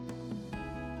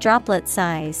 Droplet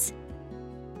size.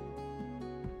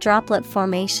 Droplet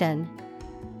formation.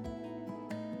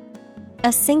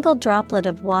 A single droplet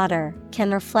of water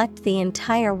can reflect the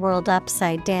entire world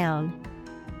upside down.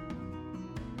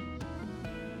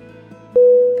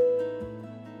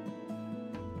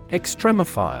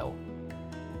 Extremophile.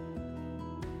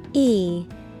 E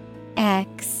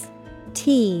X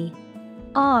T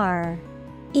R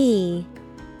E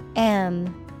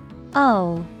M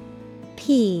O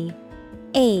P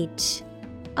H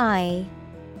I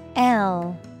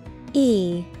L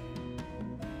E.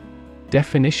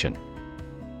 Definition: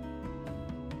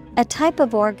 a type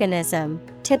of organism,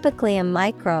 typically a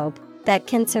microbe, that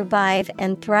can survive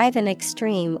and thrive in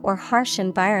extreme or harsh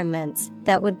environments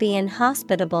that would be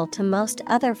inhospitable to most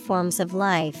other forms of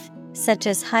life, such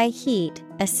as high heat,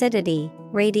 acidity,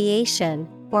 radiation,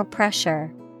 or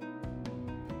pressure.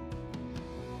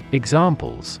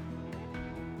 Examples: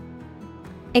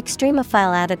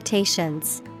 extremophile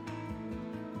adaptations,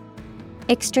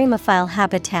 extremophile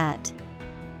habitat.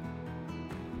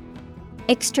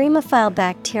 Extremophile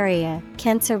bacteria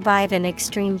can survive in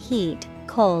extreme heat,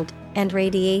 cold, and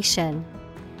radiation.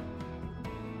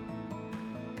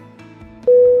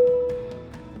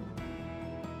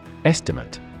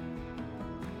 Estimate.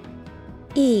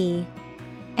 E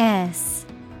S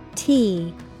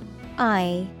T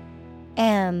I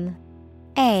M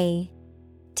A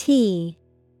T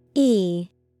E.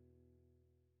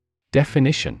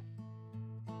 Definition: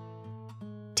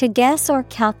 to guess or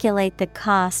calculate the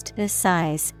cost, the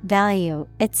size, value,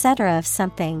 etc. of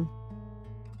something.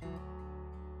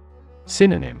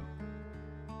 Synonym: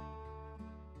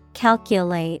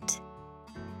 calculate,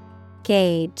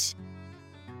 gauge,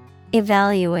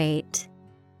 evaluate.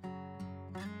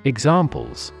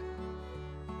 Examples: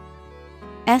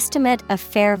 estimate of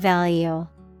fair value.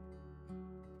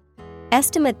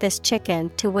 Estimate this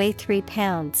chicken to weigh 3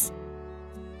 pounds.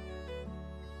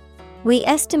 We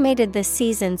estimated the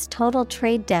season's total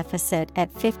trade deficit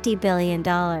at $50 billion.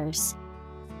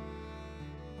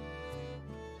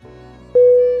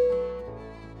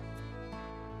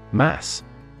 Mass.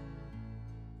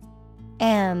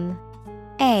 M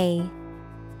A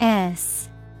S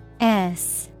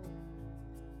S.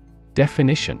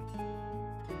 Definition: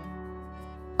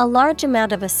 a large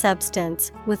amount of a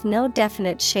substance with no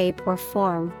definite shape or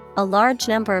form, a large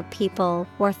number of people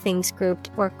or things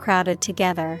grouped or crowded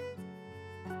together.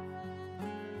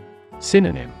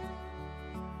 Synonym: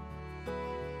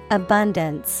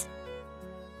 abundance,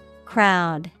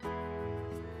 crowd,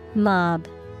 mob.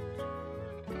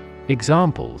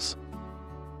 Examples: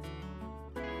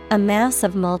 a mass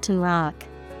of molten rock.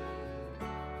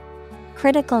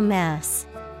 Critical mass.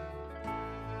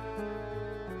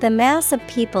 The mass of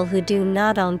people who do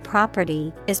not own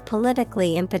property is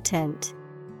politically impotent.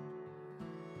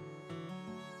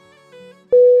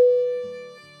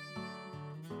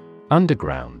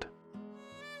 Underground.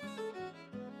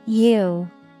 U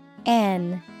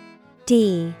N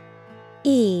D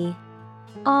E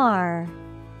R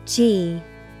G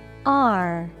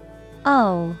R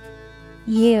O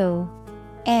U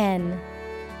N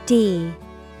D.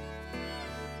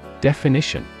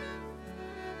 Definition: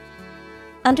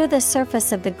 under the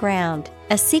surface of the ground,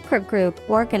 a secret group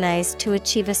organized to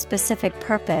achieve a specific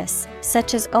purpose,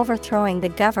 such as overthrowing the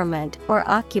government or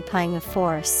occupying a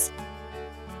force.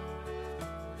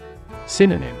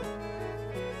 Synonym: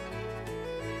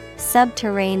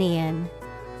 subterranean,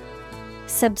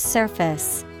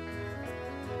 subsurface,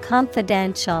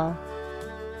 confidential.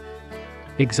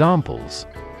 Examples: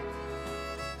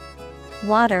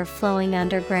 water flowing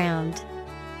underground.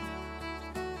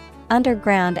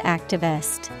 Underground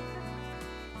activist.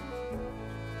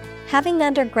 Having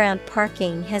underground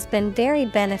parking has been very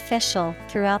beneficial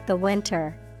throughout the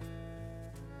winter.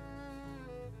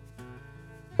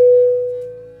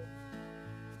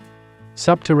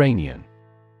 Subterranean.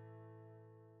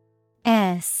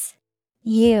 S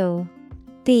U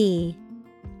B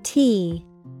T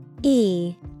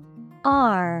E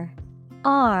R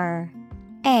R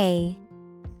A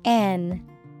N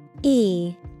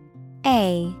E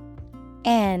A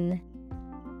N.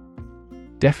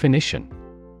 Definition: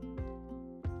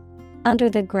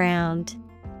 under the ground.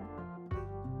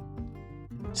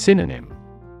 Synonym: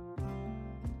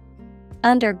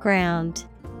 underground,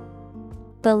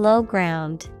 below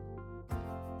ground,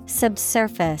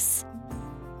 subsurface.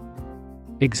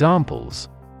 Examples: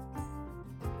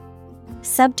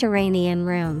 subterranean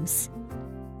rooms.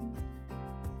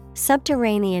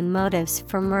 Subterranean motives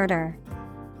for murder.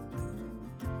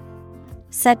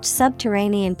 Such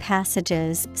subterranean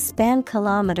passages span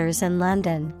kilometers in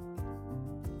London.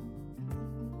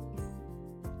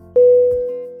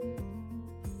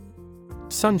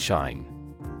 Sunshine.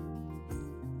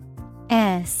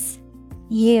 S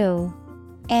U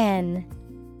N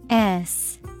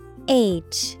S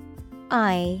H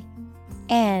I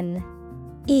N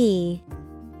E.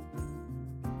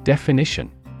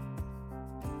 Definition: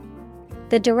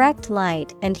 the direct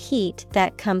light and heat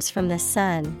that comes from the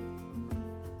sun.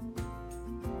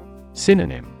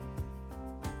 Synonym: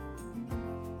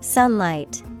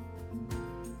 Sunlight,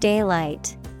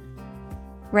 daylight,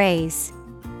 rays.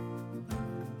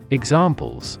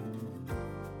 Examples: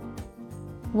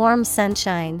 warm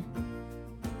sunshine,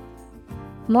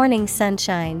 morning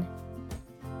sunshine.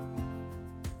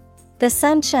 The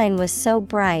sunshine was so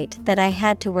bright that I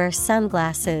had to wear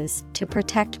sunglasses to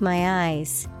protect my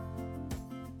eyes.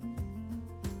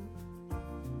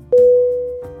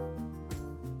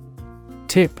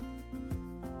 Tip: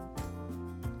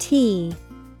 T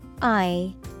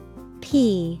I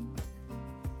P.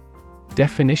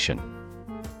 Definition: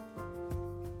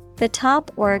 the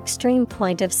top or extreme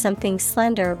point of something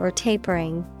slender or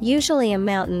tapering, usually a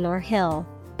mountain or hill.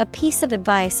 A piece of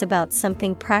advice about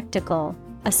something practical,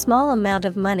 a small amount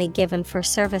of money given for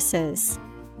services.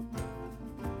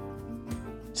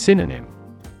 Synonym: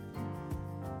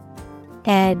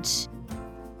 Edge,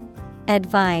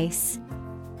 advice,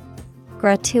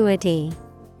 gratuity.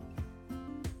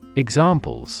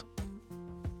 Examples: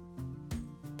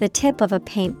 the tip of a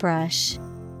paintbrush.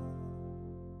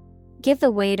 Give the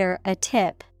waiter a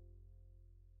tip.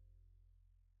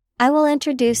 I will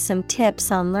introduce some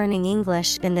tips on learning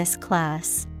English in this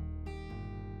class.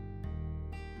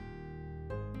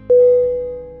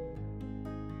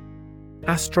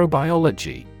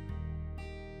 Astrobiology.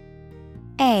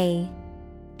 A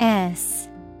S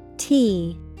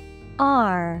T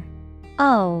R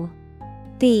O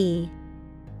B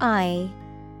I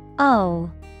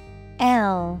O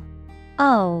L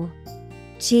O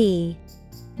G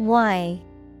Y.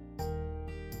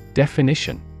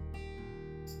 Definition: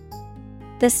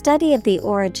 the study of the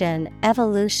origin,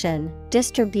 evolution,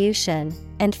 distribution,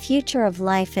 and future of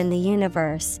life in the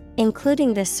universe,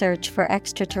 including the search for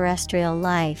extraterrestrial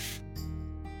life.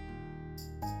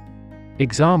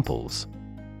 Examples: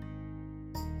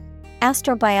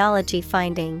 astrobiology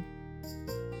finding.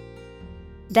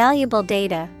 Valuable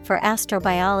data for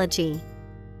astrobiology.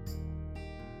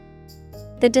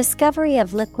 The discovery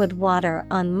of liquid water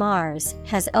on Mars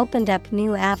has opened up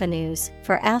new avenues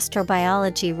for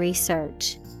astrobiology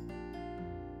research.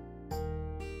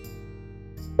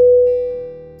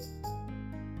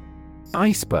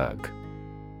 Iceberg.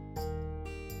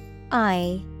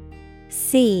 I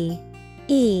C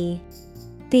E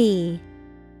B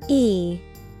E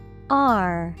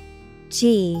R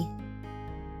G.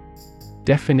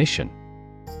 Definition: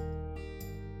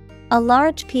 a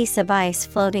large piece of ice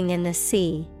floating in the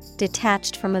sea,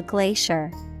 detached from a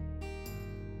glacier.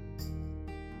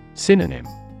 Synonym: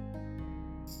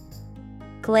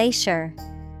 glacier,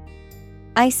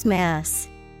 ice mass,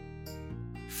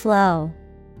 flow.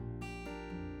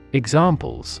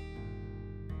 Examples: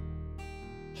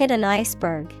 hit an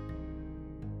iceberg.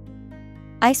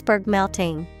 Iceberg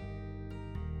melting.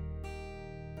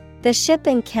 The ship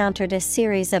encountered a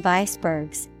series of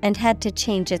icebergs and had to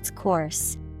change its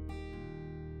course.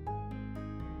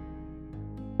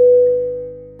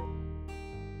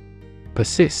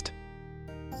 Persist.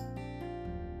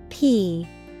 P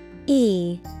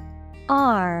E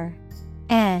R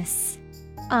S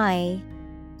I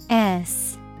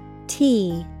S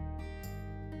T.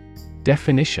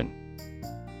 Definition: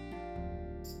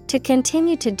 to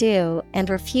continue to do and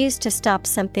refuse to stop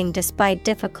something despite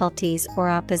difficulties or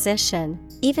opposition,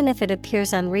 even if it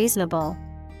appears unreasonable.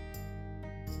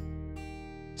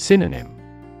 Synonym: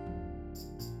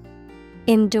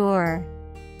 endure,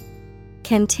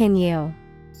 continue,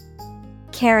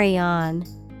 carry on.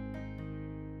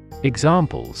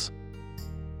 Examples: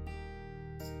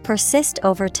 persist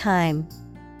over time.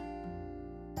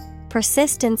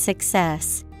 Persist in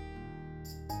success.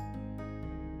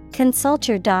 Consult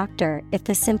your doctor if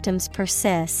the symptoms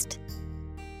persist.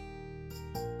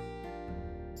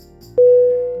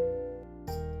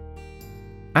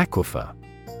 Aquifer.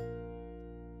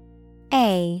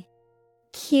 A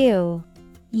Q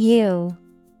U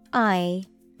I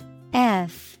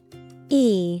F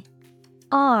E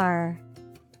R.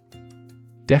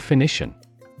 Definition: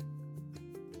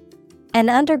 an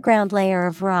underground layer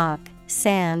of rock,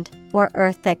 sand, or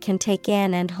earth that can take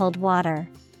in and hold water.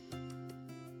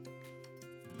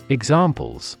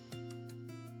 Examples: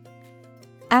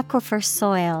 aquifer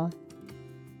soil.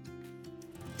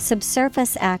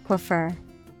 Subsurface aquifer.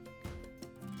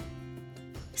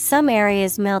 Some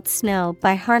areas melt snow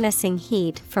by harnessing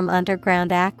heat from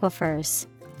underground aquifers.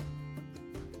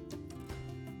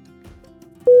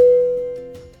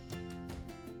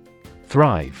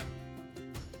 Thrive.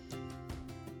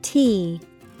 THRIVE.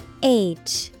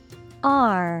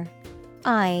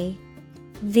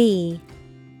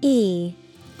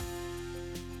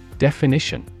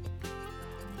 Definition.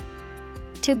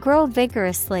 To grow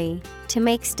vigorously, to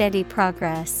make steady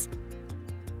progress.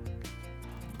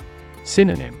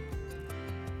 Synonym.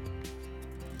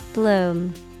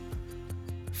 Bloom,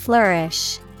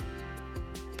 flourish,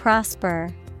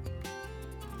 prosper.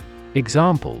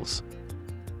 Examples.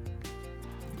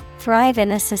 Thrive in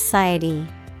a society.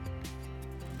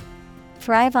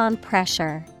 Thrive on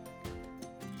pressure.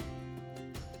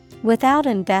 Without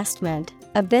investment,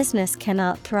 a business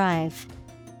cannot thrive.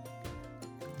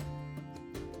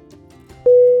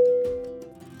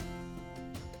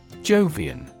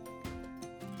 Jovian.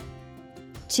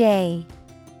 Jovian.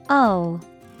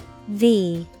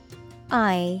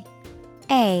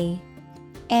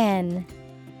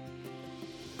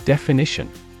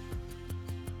 Definition.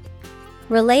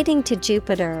 Relating to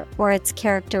Jupiter or its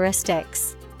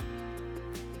characteristics.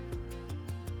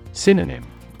 Synonym.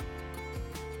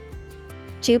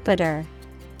 Jupiter,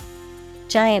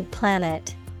 giant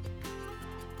planet.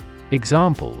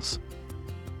 Examples.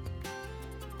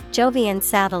 Jovian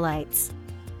satellites.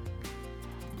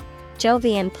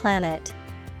 Jovian planet.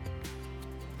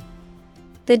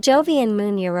 The Jovian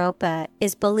moon Europa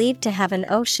is believed to have an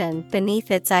ocean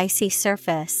beneath its icy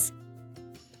surface.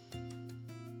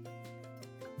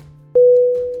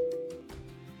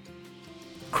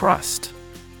 Crust.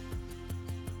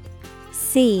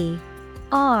 CRUST.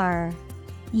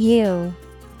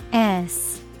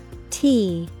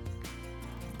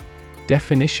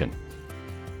 Definition.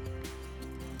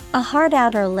 A hard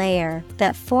outer layer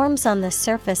that forms on the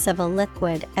surface of a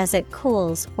liquid as it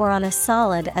cools or on a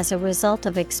solid as a result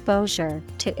of exposure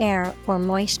to air or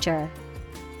moisture.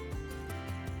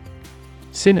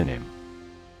 Synonym.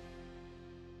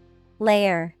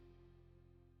 Layer,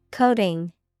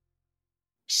 coating,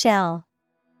 shell.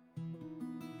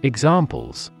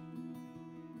 Examples.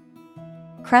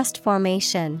 Crust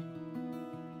formation.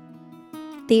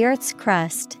 The Earth's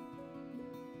crust.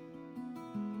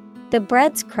 The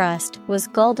bread's crust was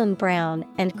golden brown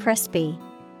and crispy.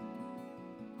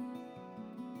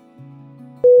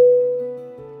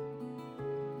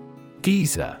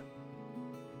 Geyser.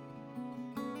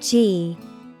 Geyser.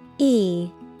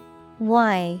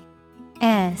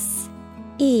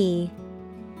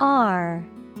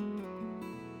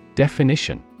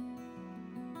 Definition.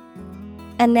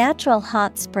 A natural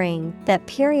hot spring that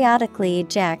periodically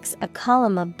ejects a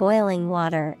column of boiling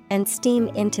water and steam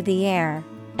into the air.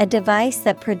 A device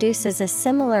that produces a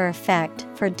similar effect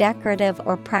for decorative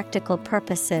or practical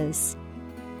purposes.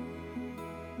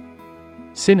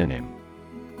 Synonym.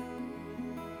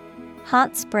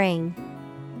 Hot spring.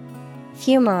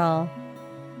 Fumarole.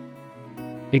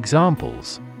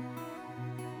 Examples.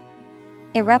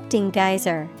 Erupting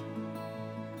geyser.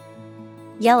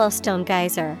 Yellowstone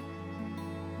geyser.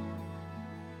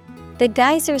 The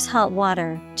geyser's hot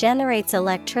water generates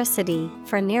electricity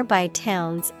for nearby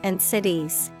towns and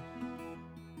cities.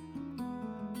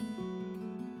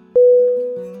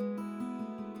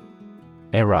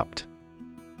 Erupt.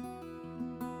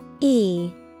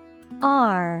 ERUPT.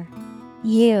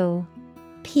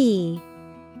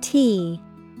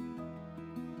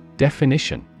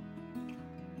 Definition.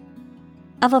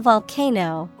 Of a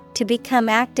volcano, to become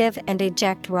active and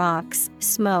eject rocks,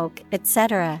 smoke,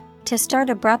 etc., to start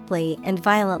abruptly and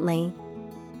violently.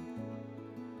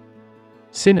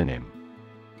 Synonym.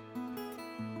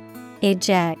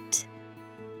 Eject,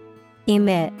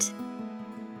 emit,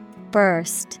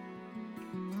 burst.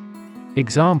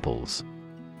 Examples.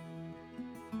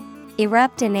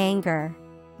 Erupt in anger.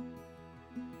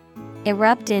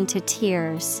 Erupt into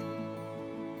tears.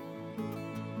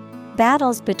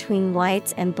 Battles between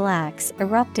whites and blacks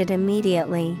erupted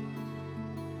immediately.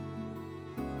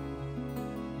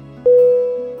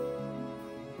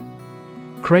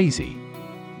 Crazy.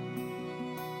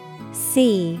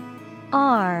 CRAZY.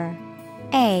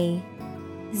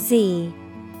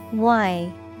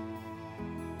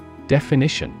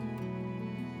 Definition.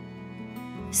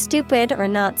 Stupid or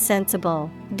not sensible,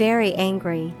 very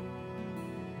angry.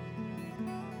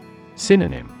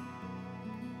 Synonym.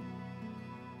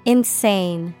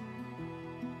 Insane,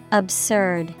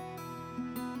 absurd,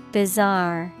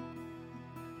 bizarre.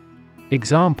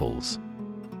 Examples.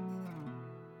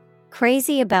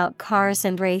 Crazy about cars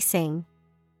and racing.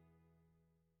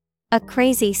 A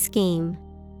crazy scheme.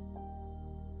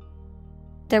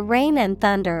 The rain and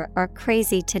thunder are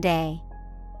crazy today.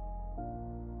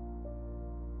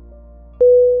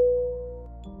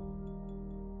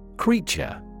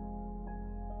 Creature.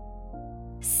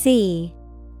 CREATURE.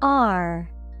 R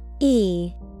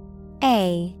E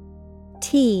A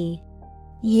T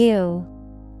U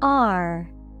R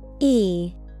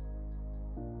E.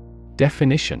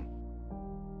 Definition: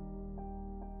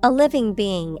 A living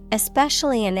being,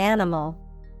 especially an animal.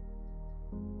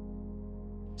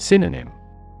 Synonym: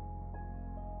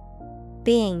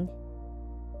 Being,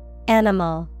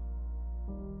 animal,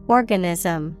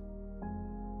 organism.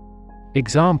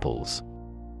 Examples: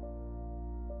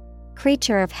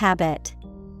 Creature of habit,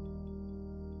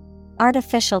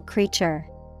 artificial creature.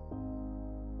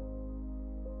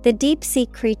 The deep-sea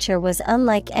creature was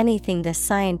unlike anything the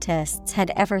scientists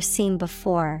had ever seen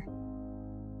before.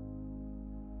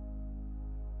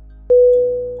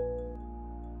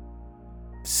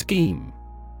 Scheme.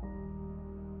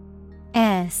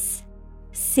 S-C-H-E-M-E.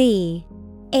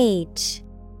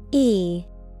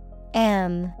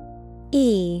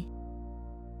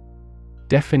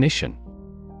 Definition: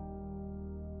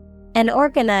 An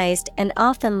organized and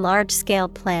often large-scale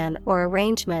plan or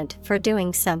arrangement for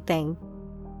doing something.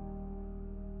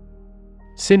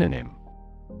 Synonym: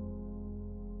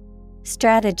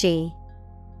 Strategy,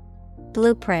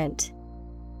 blueprint,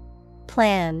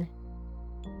 plan.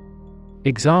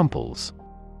 Examples: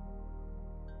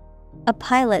 A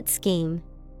pilot scheme.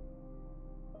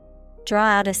 Draw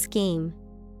out a scheme.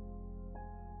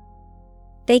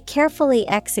 They carefully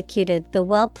executed the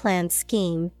well-planned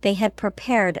scheme they had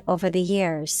prepared over the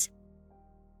years.